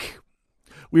break,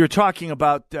 we were talking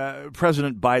about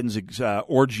President Biden's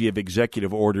orgy of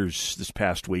executive orders this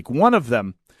past week. One of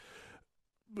them,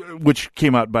 which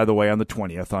came out, by the way, on the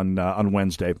 20th, on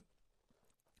Wednesday.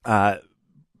 By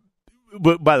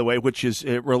the way,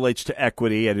 it relates to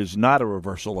equity and is not a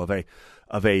reversal of a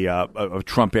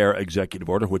Trump era executive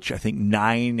order, which I think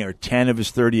 9 or 10 of his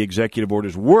 30 executive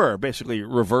orders were basically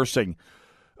reversing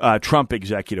Trump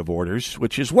executive orders,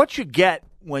 which is what you get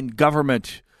when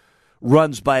government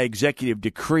runs by executive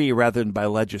decree rather than by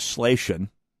legislation.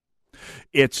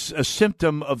 It's a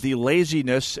symptom of the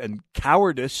laziness and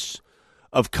cowardice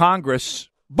of Congress,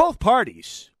 both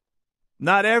parties.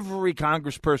 Not every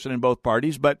congressperson in both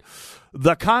parties, but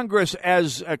the Congress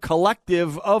as a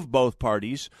collective of both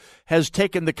parties has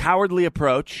taken the cowardly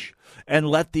approach and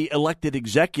let the elected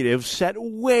executive set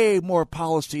way more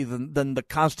policy than the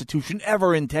Constitution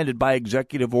ever intended by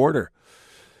executive order.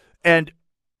 And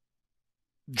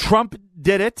Trump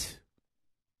did it,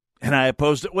 and I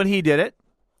opposed it when he did it,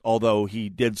 although he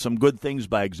did some good things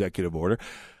by executive order.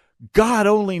 God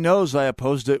only knows I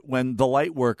opposed it when the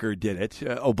light worker did it,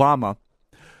 Obama.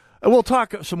 And we'll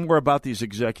talk some more about these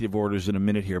executive orders in a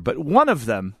minute here. But one of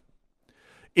them,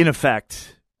 in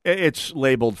effect, it's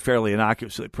labeled fairly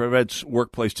innocuously, prevents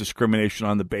workplace discrimination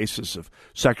on the basis of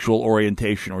sexual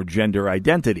orientation or gender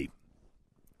identity.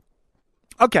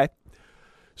 Okay.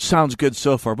 Sounds good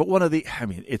so far. But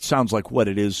it sounds like what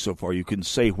it is so far. You can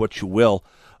say what you will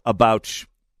about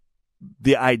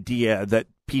the idea that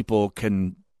people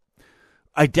can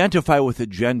identify with a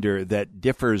gender that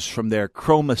differs from their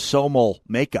chromosomal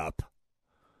makeup.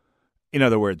 In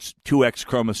other words, 2 X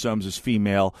chromosomes is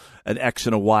female, an X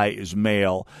and a Y is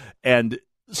male, and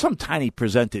some tiny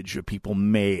percentage of people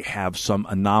may have some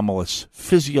anomalous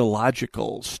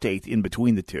physiological state in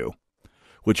between the two,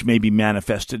 which may be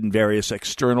manifested in various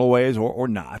external ways or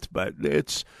not, but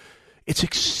it's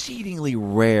exceedingly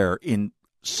rare in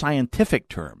scientific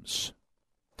terms.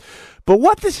 But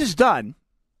what this has done,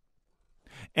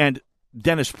 and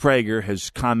Dennis Prager has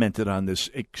commented on this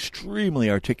extremely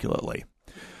articulately.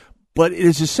 But it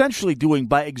is essentially doing,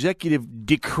 by executive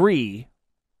decree,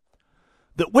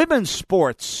 that women's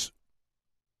sports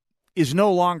is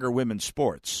no longer women's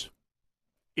sports.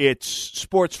 It's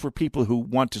sports for people who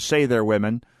want to say they're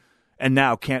women and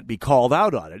now can't be called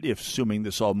out on it, if assuming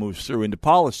this all moves through into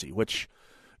policy, which,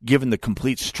 given the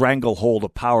complete stranglehold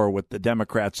of power with the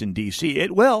Democrats in D.C.,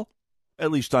 it will,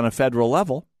 at least on a federal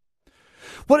level.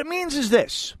 What it means is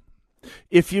this: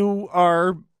 if you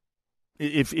are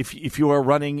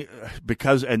running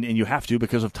because and you have to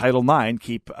because of Title IX,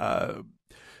 keep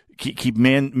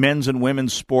men's and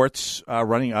women's sports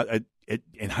running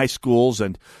in high schools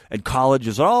and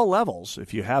colleges at all levels.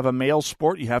 If you have a male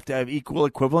sport, you have to have equal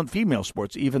equivalent female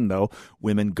sports, even though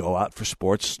women go out for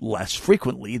sports less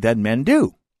frequently than men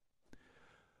do.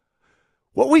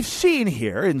 What we've seen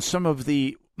here in some of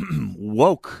the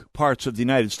woke parts of the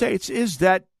United States is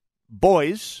that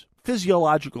boys,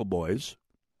 physiological boys,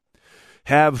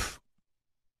 have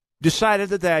decided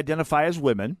that they identify as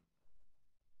women,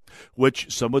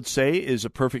 which some would say is a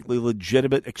perfectly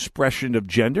legitimate expression of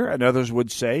gender, and others would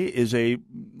say is a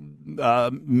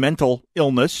mental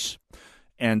illness,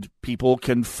 and people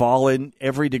can fall in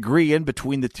every degree in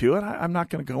between the two, and I'm not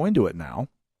going to go into it now.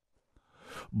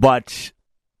 But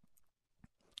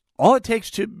all it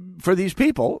takes for these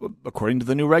people, according to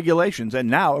the new regulations, and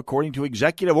now according to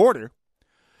executive order,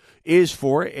 is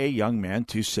for a young man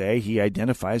to say he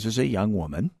identifies as a young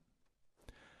woman.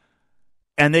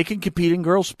 And they can compete in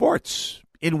girls' sports,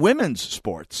 in women's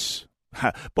sports,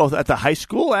 both at the high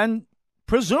school and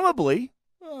presumably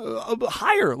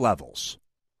higher levels.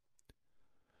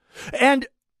 And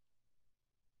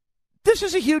this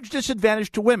is a huge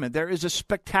disadvantage to women. There is a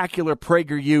spectacular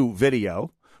PragerU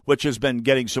video, which has been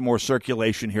getting some more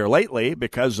circulation here lately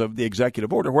because of the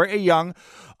executive order, where a young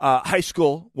high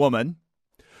school woman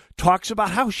talks about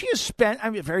how she has spent,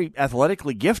 very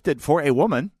athletically gifted for a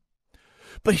woman,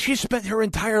 but she spent her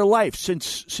entire life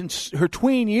since her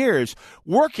tween years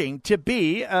working to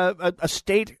be a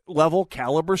state-level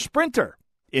caliber sprinter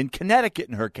in Connecticut,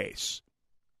 in her case.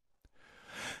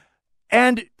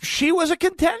 And she was a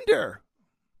contender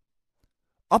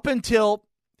up until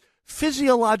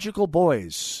physiological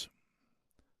boys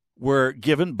were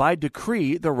given by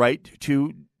decree the right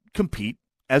to compete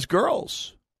as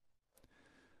girls.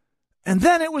 And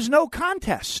then it was no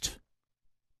contest.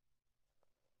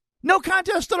 No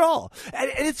contest at all. And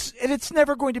it's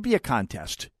never going to be a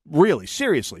contest, really,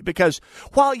 seriously, because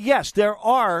while, yes, there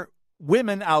are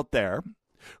women out there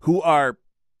who are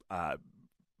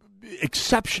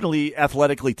exceptionally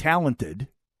athletically talented,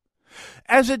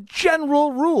 as a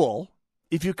general rule,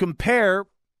 if you compare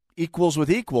equals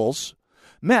with equals,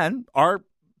 men are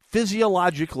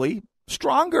physiologically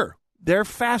stronger. They're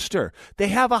faster. They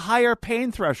have a higher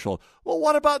pain threshold. Well,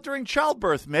 what about during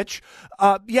childbirth, Mitch?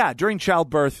 During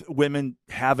childbirth, women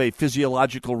have a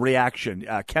physiological reaction.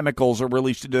 Chemicals are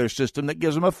released into their system that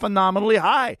gives them a phenomenally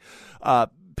high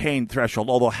pain threshold.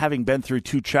 Although, having been through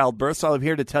 2 childbirths, I'm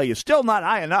here to tell you, still not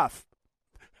high enough.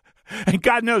 And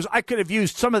God knows I could have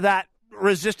used some of that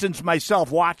resistance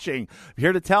myself watching. I'm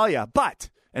here to tell you.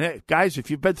 But, and guys, if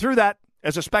you've been through that,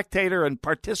 as a spectator and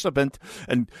participant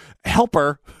and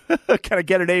helper, can I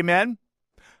get an amen?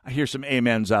 I hear some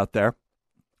amens out there.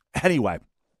 Anyway,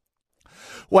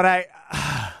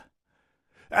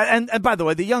 and by the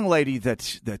way, the young lady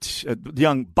the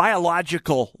young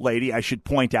biological lady, I should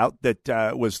point out,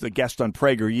 that was the guest on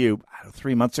PragerU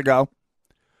 3 months ago,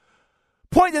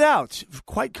 pointed out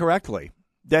quite correctly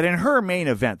that in her main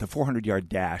event, the 400-meter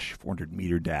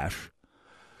dash,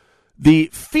 the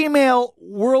female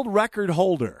world record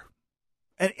holder,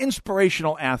 an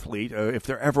inspirational athlete, if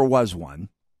there ever was one,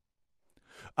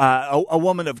 a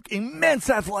woman of immense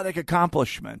athletic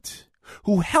accomplishment,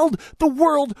 who held the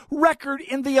world record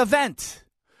in the event,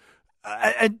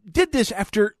 and did this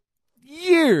after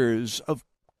years of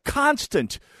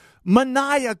constant,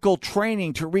 maniacal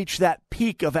training to reach that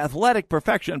peak of athletic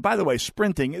perfection. And by the way,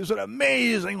 sprinting is an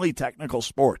amazingly technical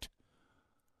sport.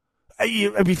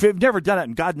 If you've never done it,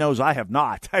 and God knows I have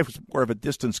not, I was more of a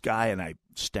distance guy, and I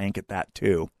stank at that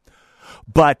too.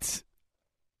 But,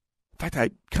 in fact,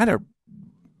 I kind of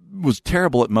was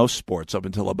terrible at most sports up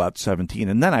until about 17,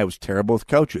 and then I was terrible with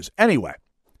coaches. Anyway,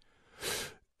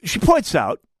 she points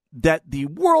out that the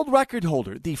world record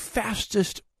holder, the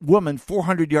fastest woman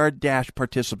 400-yard dash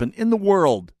participant in the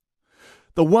world,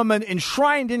 the woman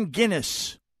enshrined in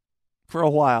Guinness for a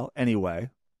while anyway,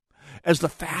 as the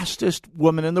fastest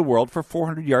woman in the world for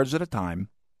 400 yards at a time,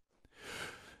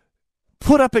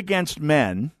 put up against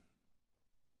men,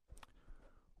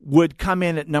 would come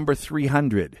in at number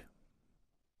 300.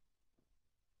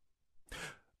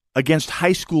 against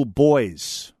high school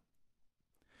boys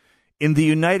in the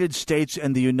United States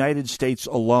and the United States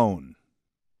alone.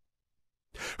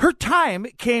 Her time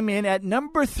came in at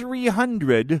number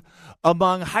 300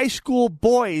 among high school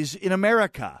boys in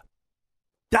America.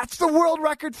 That's the world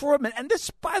record for women. And this,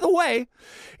 by the way,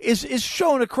 is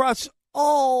shown across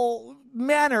all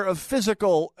manner of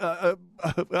physical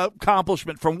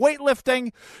accomplishment, from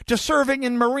weightlifting to serving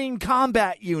in Marine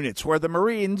combat units, where the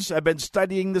Marines have been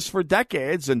studying this for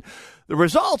decades, and the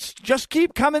results just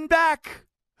keep coming back.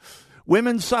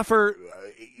 Women suffer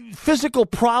physical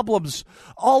problems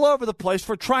all over the place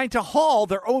for trying to haul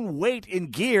their own weight in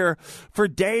gear for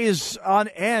days on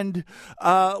end,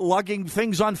 lugging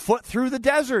things on foot through the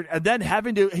desert, and then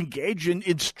having to engage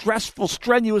in stressful,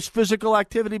 strenuous physical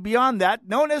activity beyond that,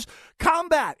 known as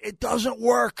combat. It doesn't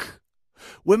work.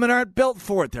 Women aren't built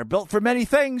for it. They're built for many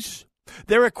things.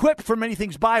 They're equipped for many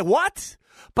things by what?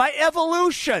 By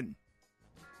evolution.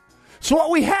 So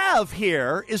what we have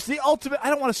here is the ultimate,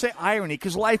 I don't want to say irony,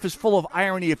 because life is full of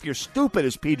irony if you're stupid,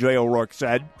 as P.J. O'Rourke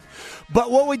said. But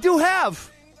what we do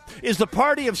have is the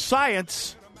party of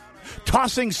science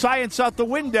tossing science out the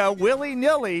window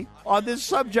willy-nilly on this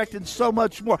subject and so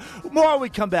much more. More when we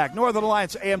come back. Northern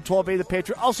Alliance, AM 1280 The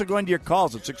Patriot. Also going to your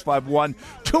calls at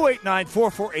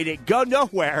 651-289-4488. Go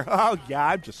nowhere. Oh, yeah,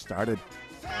 I've just started.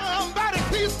 Somebody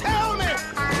please tell me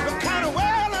what kind of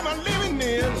world am I living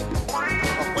in?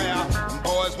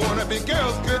 Boys wanna be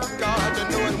girls, good God, you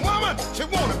know, and woman, she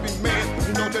wanna be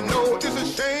man. Don't you know it's a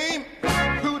shame?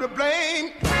 Who to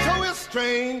blame? So it's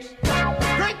strange.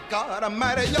 Great God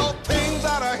Almighty, your things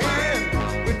out of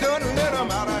hand. We done let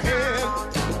them out of hand.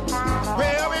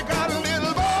 Well, we got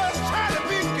little boys trying to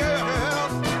be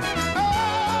girls.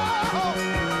 Oh,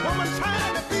 woman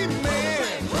trying to be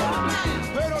man.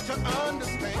 Where don't you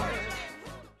understand?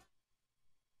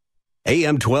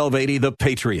 AM 1280, The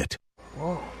Patriot.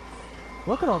 Whoa.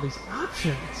 Look at all these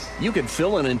options. You could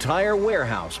fill an entire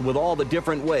warehouse with all the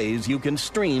different ways you can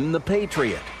stream The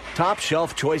Patriot. Top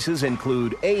shelf choices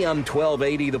include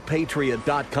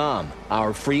AM1280thepatriot.com,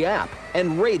 our free app,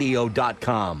 and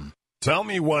radio.com. Tell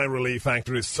me why Relief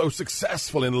Factor is so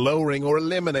successful in lowering or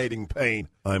eliminating pain.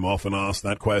 I'm often asked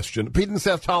that question. Pete and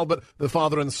Seth Talbot, the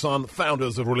father and son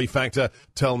founders of Relief Factor,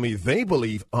 tell me they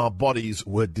believe our bodies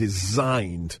were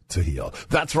designed to heal.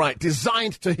 That's right,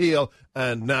 designed to heal,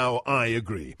 and now I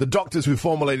agree. The doctors who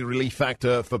formulated Relief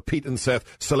Factor for Pete and Seth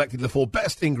selected the 4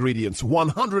 best ingredients,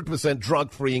 100%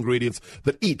 drug-free ingredients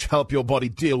that each help your body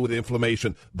deal with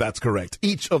inflammation. That's correct.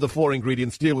 Each of the 4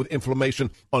 ingredients deal with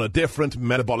inflammation on a different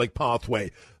metabolic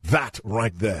pathway. That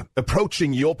right there,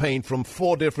 approaching your pain from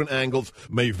 4 different angles,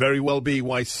 may very well be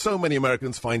why so many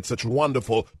Americans find such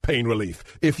wonderful pain relief.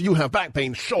 If you have back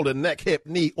pain, shoulder, neck, hip,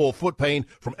 knee, or foot pain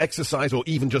from exercise or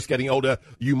even just getting older,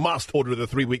 you must order the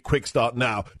 3-week quick start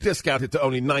now. Discounted to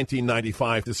only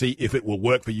 $19.95 to see if it will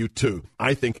work for you too.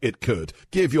 I think it could.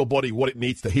 Give your body what it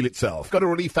needs to heal itself. Go to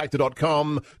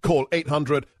ReliefFactor.com, call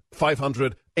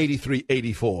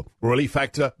 800-500-8384,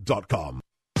 ReliefFactor.com.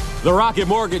 The Rocket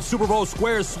Mortgage Super Bowl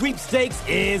Squares Sweepstakes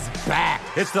is back.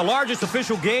 It's the largest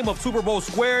official game of Super Bowl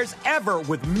Squares ever,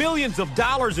 with millions of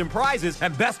dollars in prizes,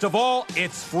 and best of all,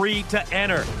 it's free to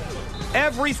enter.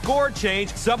 Every score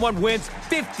change, someone wins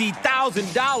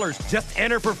 $50,000. Just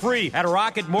enter for free at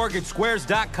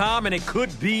RocketMortgageSquares.com, and it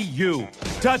could be you.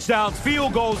 Touchdowns,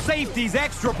 field goals, safeties,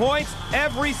 extra points.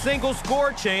 Every single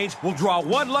score change will draw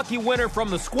one lucky winner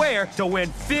from the square to win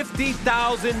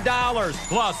 $50,000.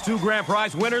 Plus, 2 grand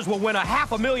prize winners will win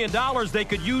 $500,000 they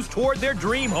could use toward their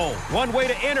dream home. One way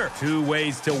to enter, 2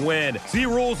 ways to win. See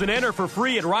rules and enter for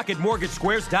free at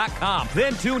RocketMortgageSquares.com.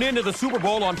 Then tune into the Super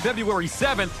Bowl on February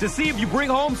 7th to see if you bring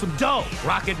home some dough.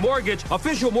 Rocket Mortgage,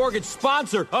 official mortgage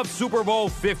sponsor of Super Bowl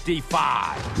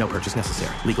 55. No purchase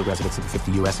necessary. Legal residents of the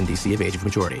 50 U.S. and D.C. of age of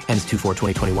majority. Ends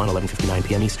 2/4/2021, 11:59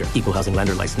 p.m. Eastern. Equal housing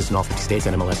lender licensed in all 50 states.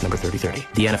 NMLS number 3030.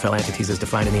 The NFL entities as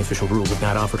defined in the official rules have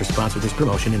not offered or sponsored this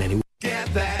promotion in any way.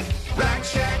 Get that Rack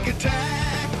Shack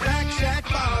attack, Rack Shack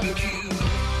barbecue.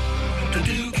 To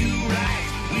do you right,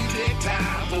 we take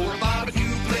time for a barbecue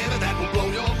flavor that will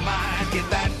blow your mind. Get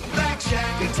that Rack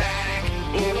Shack attack,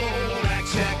 oh, Rack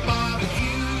Shack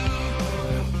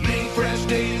barbecue. Made fresh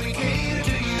daily, cater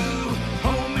to you.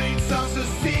 Homemade sauces,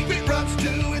 secret rubs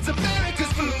too. It's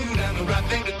America's food and the right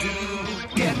thing to do.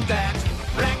 Get that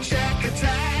Rack Shack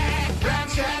attack, Rack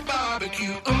Shack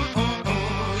barbecue.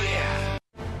 Yeah.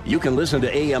 You can listen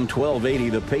to AM 1280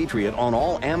 The Patriot on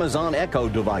all Amazon Echo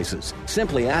devices.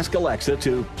 Simply ask Alexa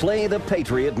to play The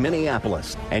Patriot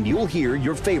Minneapolis, and you'll hear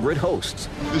your favorite hosts.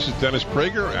 This is Dennis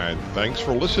Prager, and thanks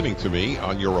for listening to me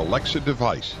on your Alexa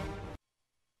device.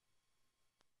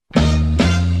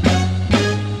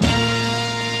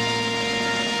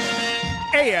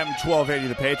 AM 1280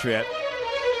 The Patriot.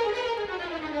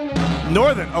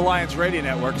 Northern Alliance Radio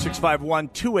Network,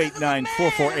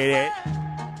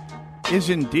 651-289-4488 is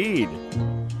indeed.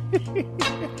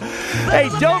 Hey,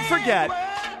 don't forget,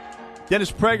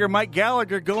 Dennis Prager, Mike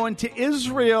Gallagher going to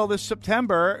Israel this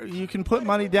September. You can put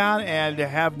money down and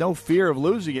have no fear of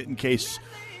losing it in case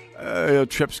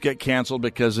trips get canceled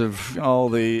because of all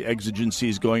the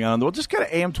exigencies going on in the world. Just go to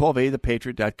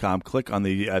am1280thepatriot.com, click on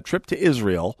the trip to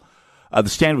Israel, the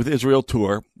Stand With Israel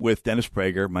tour with Dennis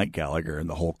Prager, Mike Gallagher, and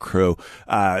the whole crew.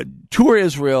 Tour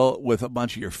Israel with a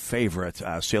bunch of your favorite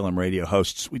Salem radio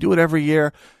hosts. We do it every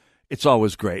year. It's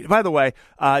always great. By the way,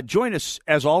 join us,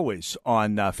 as always,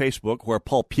 on Facebook, where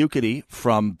Paul Puchity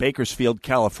from Bakersfield,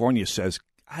 California says,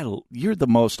 you're the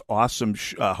most awesome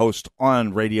host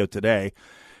on radio today,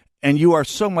 and you are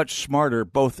so much smarter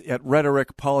both at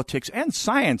rhetoric, politics, and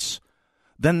science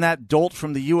than that dolt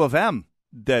from the U of M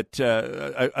that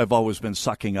I've always been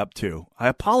sucking up to. I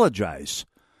apologize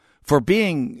for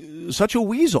being such a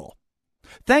weasel.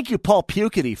 Thank you, Paul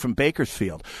Puchity from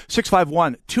Bakersfield.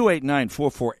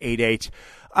 651-289-4488.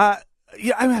 I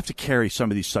have to carry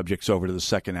some of these subjects over to the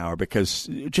second hour because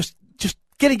just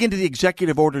getting into the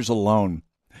executive orders alone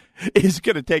is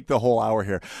going to take the whole hour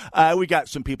here. We got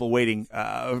some people waiting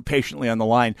patiently on the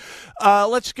line.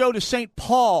 Let's go to St.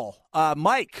 Paul.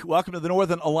 Mike, welcome to the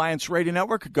Northern Alliance Radio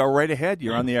Network. Go right ahead.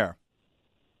 You're on the air.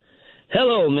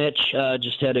 Hello, Mitch.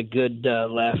 Just had a good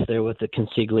laugh there with the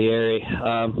consigliere.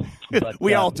 But,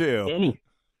 we all do.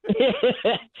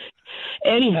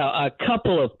 Anyhow, a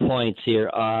couple of points here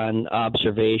on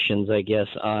observations, I guess,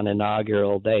 on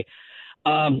inaugural day.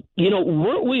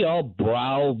 Weren't we all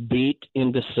browbeat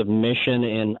into submission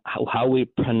in how we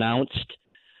pronounced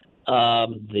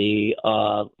the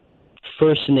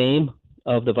first name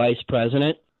of the vice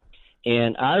president?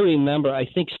 And I remember, I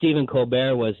think Stephen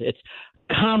Colbert it's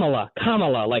Kamala,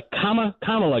 like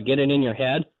Kamala, get it in your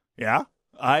head. Yeah.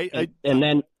 And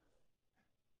then.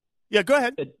 Yeah, go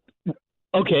ahead.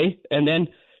 Okay. And then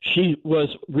she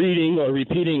was reading or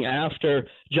repeating after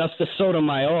Justice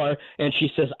Sotomayor, and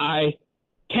she says,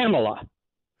 Kamala.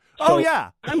 So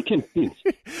yeah. I'm confused.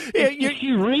 Is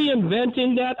she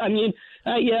reinventing that? I mean,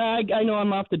 I know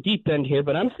I'm off the deep end here,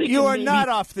 but I'm thinking you are not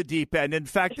off the deep end. In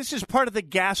fact, this is part of the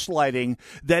gaslighting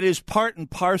that is part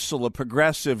and parcel of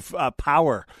progressive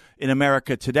power in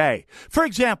America today. For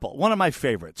example, one of my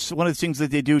favorites, one of the things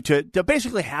that they do to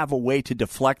basically have a way to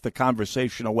deflect the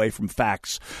conversation away from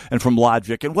facts and from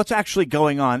logic. And what's actually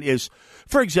going on is,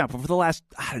 for example, for the last,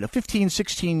 15,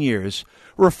 16 years,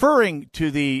 referring to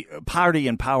the party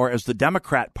in power as the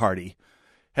Democrat Party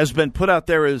has been put out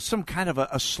there as some kind of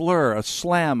a slur, a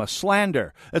slam, a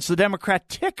slander. It's the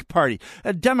Democratic Party.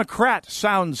 A Democrat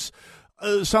sounds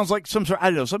like some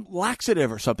sort, some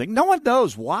laxative or something. No one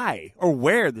knows why or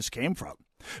where this came from.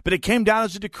 But it came down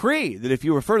as a decree that if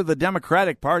you refer to the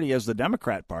Democratic Party as the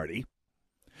Democrat Party,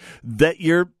 that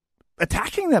you're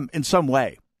attacking them in some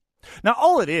way. Now,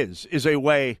 all it is a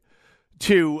way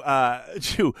to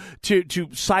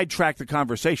sidetrack the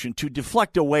conversation, to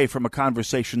deflect away from a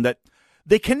conversation that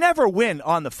they can never win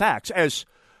on the facts. As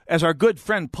our good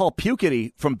friend Paul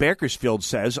Puchity from Bakersfield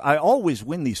says, I always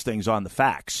win these things on the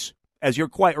facts. As you're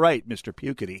quite right, Mr.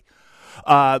 Puchity.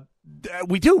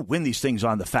 We do win these things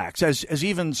on the facts, as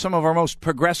even some of our most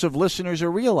progressive listeners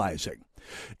are realizing.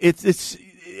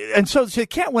 And so they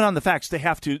can't win on the facts. They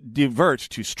have to divert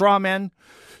to straw men,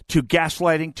 to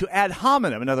gaslighting, to ad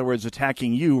hominem. In other words,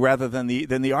 attacking you rather than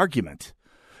the argument.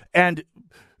 And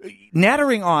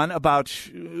nattering on about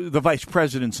the vice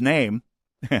president's name,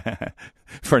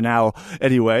 for now,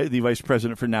 anyway, the vice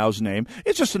president for now's name,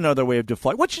 it's just another way of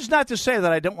deflecting, which is not to say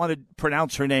that I don't want to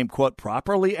pronounce her name, quote,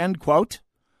 properly, end quote.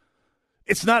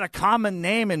 It's not a common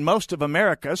name in most of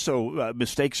America, so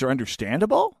mistakes are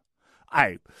understandable.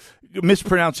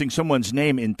 Mispronouncing someone's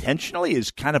name intentionally is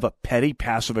kind of a petty,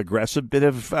 passive-aggressive bit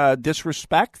of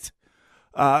disrespect,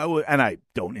 and I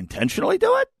don't intentionally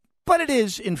do it, but it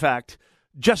is, in fact,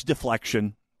 just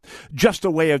deflection, just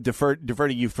a way of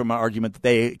diverting you from an argument that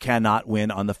they cannot win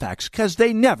on the facts, because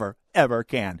they never, ever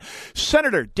can.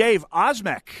 Senator Dave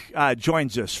Osmek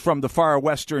joins us from the far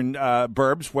western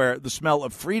burbs where the smell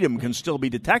of freedom can still be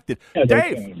detected.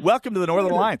 Dave, welcome to the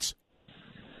Northern Alliance.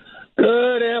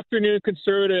 Good afternoon,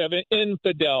 conservative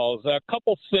infidels. A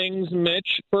couple things,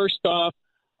 Mitch. First off,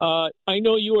 I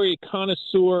know you are a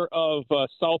connoisseur of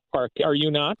South Park. Are you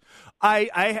not?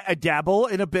 I dabble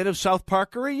in a bit of South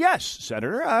Parkery, yes,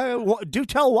 Senator. Do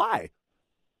tell why.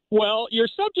 Well, your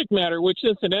subject matter, which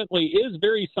incidentally is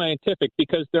very scientific,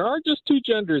 because there are just two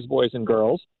genders, boys and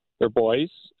girls. They're boys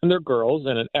and they're girls,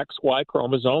 and an XY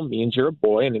chromosome means you're a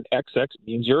boy, and an XX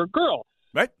means you're a girl.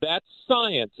 Right. That's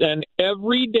science. And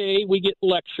every day we get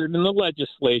lectured in the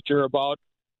legislature about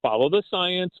follow the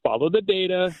science, follow the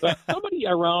data. Somebody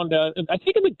around, I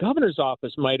think in the governor's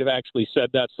office might have actually said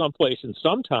that someplace in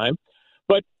some time.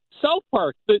 But South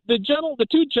Park, the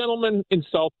two gentlemen in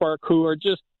South Park who are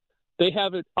just, they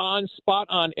have it on, spot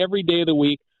on every day of the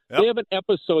week. Yep. They have an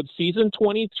episode, season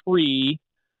 23,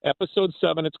 episode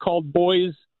 7. It's called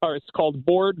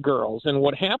Bored Girls. And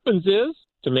what happens is,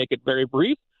 to make it very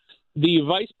brief, the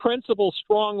vice principal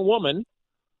strong woman,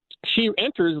 she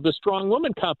enters the strong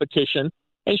woman competition,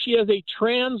 and she has a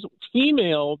trans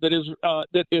female that is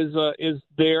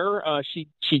there.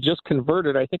 She just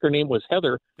converted. I think her name was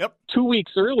Heather. Yep. 2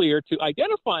 weeks earlier to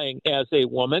identifying as a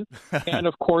woman, and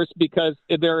of course, because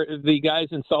the guys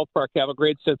in South Park have a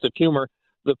great sense of humor,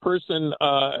 the person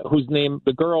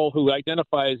the girl who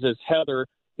identifies as Heather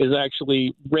is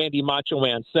actually Randy Macho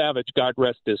Man Savage, God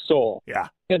rest his soul. Yeah.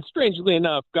 And strangely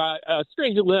enough, the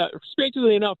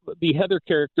Heather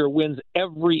character wins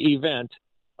every event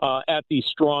at the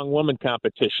strong woman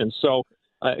competition. So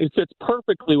it fits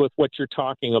perfectly with what you're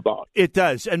talking about. It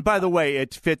does. And by the way,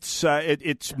 it fits.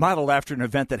 It's modeled after an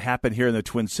event that happened here in the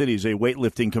Twin Cities. A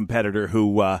weightlifting competitor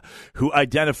who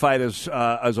identified as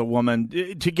a woman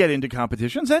to get into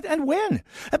competitions and win.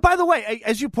 And by the way,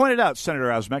 as you pointed out, Senator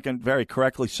Osmek, and very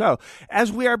correctly so,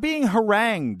 as we are being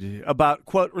harangued about,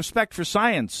 quote, respect for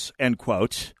science, end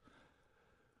quote,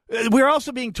 we're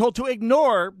also being told to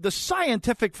ignore the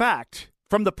scientific fact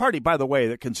from the party, by the way,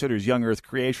 that considers young Earth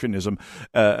creationism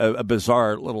a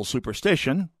bizarre little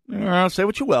superstition. Say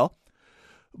what you will.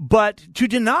 But to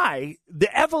deny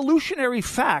the evolutionary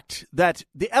fact that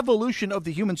the evolution of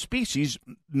the human species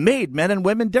made men and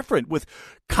women different with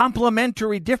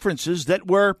complementary differences that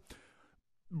were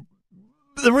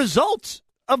the result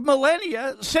of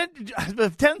millennia,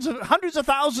 tens of hundreds of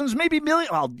thousands, maybe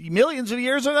millions of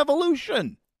years of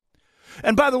evolution.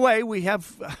 And by the way,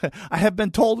 I have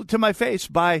been told to my face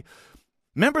by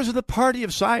members of the Party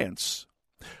of Science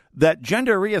that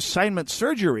gender reassignment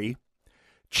surgery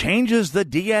changes the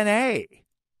DNA,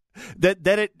 that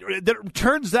it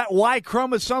turns that Y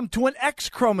chromosome to an X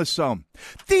chromosome.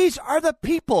 These are the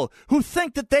people who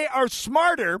think that they are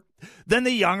smarter than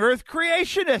the young Earth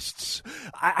creationists.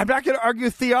 I'm not going to argue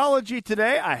theology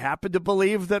today. I happen to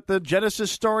believe that the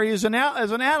Genesis story is an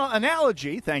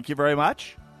analogy. Thank you very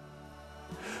much.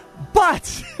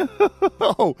 But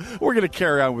we're going to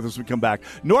carry on with this when we come back.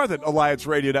 Northern Alliance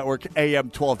Radio Network,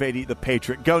 AM 1280, The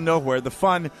Patriot. Go nowhere. The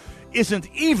fun isn't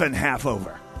even half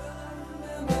over.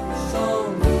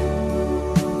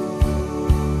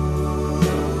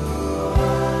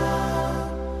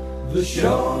 The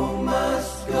show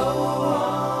must go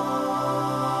on.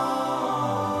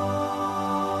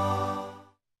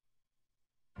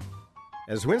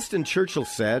 As Winston Churchill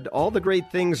said, all the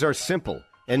great things are simple,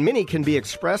 and many can be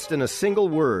expressed in a single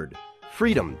word: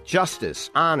 freedom, justice,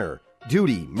 honor,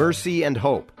 duty, mercy, and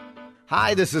hope.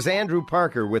 Hi, this is Andrew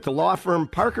Parker with the law firm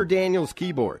Parker Daniels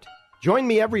Keyboard. Join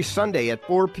me every Sunday at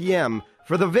 4 p.m.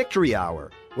 for the Victory Hour,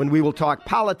 when we will talk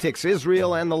politics,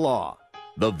 Israel, and the law.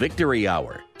 The Victory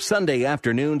Hour, Sunday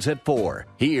afternoons at 4,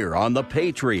 here on The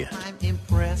Patriot. I'm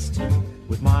impressed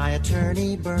with my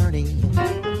attorney, Bernie.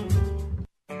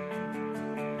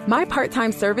 My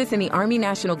part-time service in the Army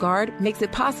National Guard makes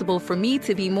it possible for me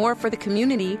to be more for the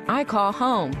community I call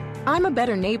home. I'm a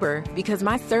better neighbor because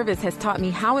my service has taught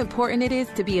me how important it is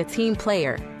to be a team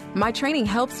player. My training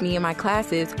helps me in my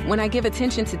classes when I give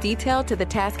attention to detail to the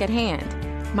task at hand.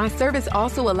 My service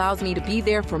also allows me to be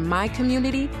there for my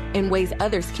community in ways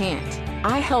others can't.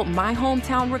 I help my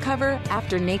hometown recover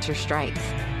after nature strikes.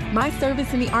 My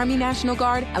service in the Army National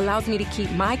Guard allows me to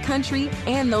keep my country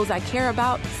and those I care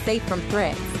about safe from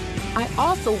threats. I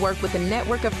also work with a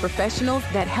network of professionals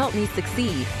that help me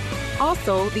succeed.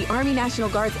 Also, the Army National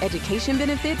Guard's education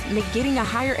benefits make getting a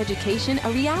higher education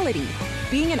a reality.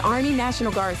 Being an Army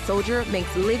National Guard soldier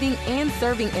makes living and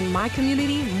serving in my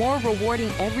community more rewarding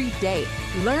every day.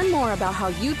 Learn more about how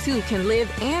you too can live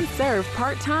and serve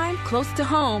part-time close to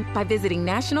home by visiting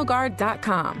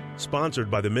NationalGuard.com.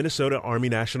 Sponsored by the Minnesota Army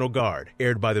National Guard.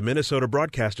 Aired by the Minnesota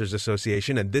Broadcasters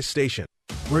Association and this station.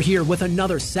 We're here with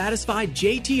another satisfied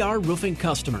JTR Roofing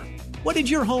customer. What did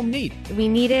your home need? We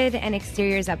needed an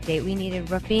exteriors update. We needed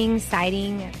roofing,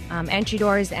 siding, entry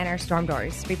doors, and our storm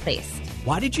doors replaced.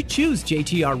 Why did you choose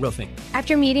JTR Roofing?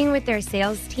 After meeting with their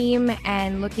sales team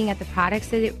and looking at the products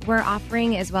that we're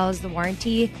offering as well as the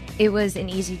warranty, it was an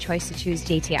easy choice to choose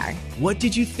JTR. What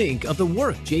did you think of the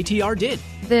work JTR did?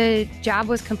 The job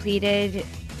was completed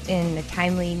in a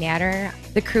timely manner.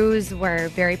 The crews were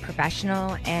very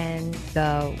professional and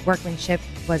the workmanship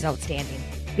was outstanding.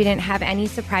 We didn't have any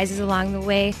surprises along the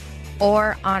way.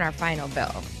 or on our final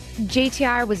bill.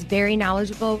 JTR was very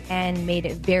knowledgeable and made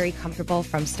it very comfortable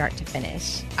from start to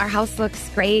finish. Our house looks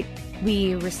great.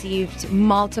 We received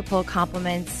multiple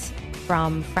compliments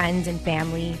from friends and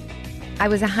family. I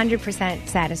was 100%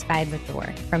 satisfied with the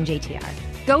work from JTR.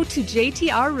 Go to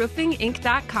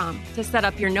jtrroofinginc.com to set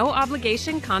up your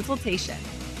no-obligation consultation.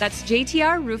 That's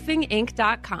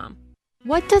jtrroofinginc.com.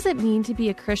 What does it mean to be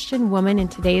a Christian woman in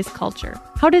today's culture?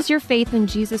 How does your faith in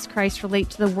Jesus Christ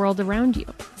relate to the world around you?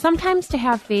 Sometimes to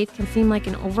have faith can seem like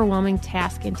an overwhelming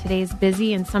task in today's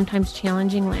busy and sometimes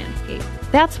challenging landscape.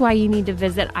 That's why you need to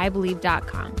visit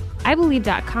ibelieve.com.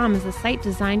 ibelieve.com is a site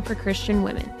designed for Christian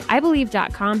women.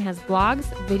 ibelieve.com has blogs,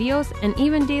 videos, and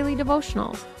even daily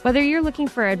devotionals. Whether you're looking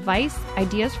for advice,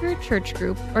 ideas for your church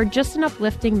group, or just an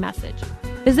uplifting message,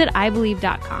 visit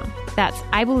ibelieve.com. That's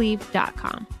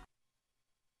ibelieve.com.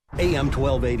 AM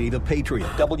 1280, The Patriot,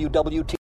 WWT.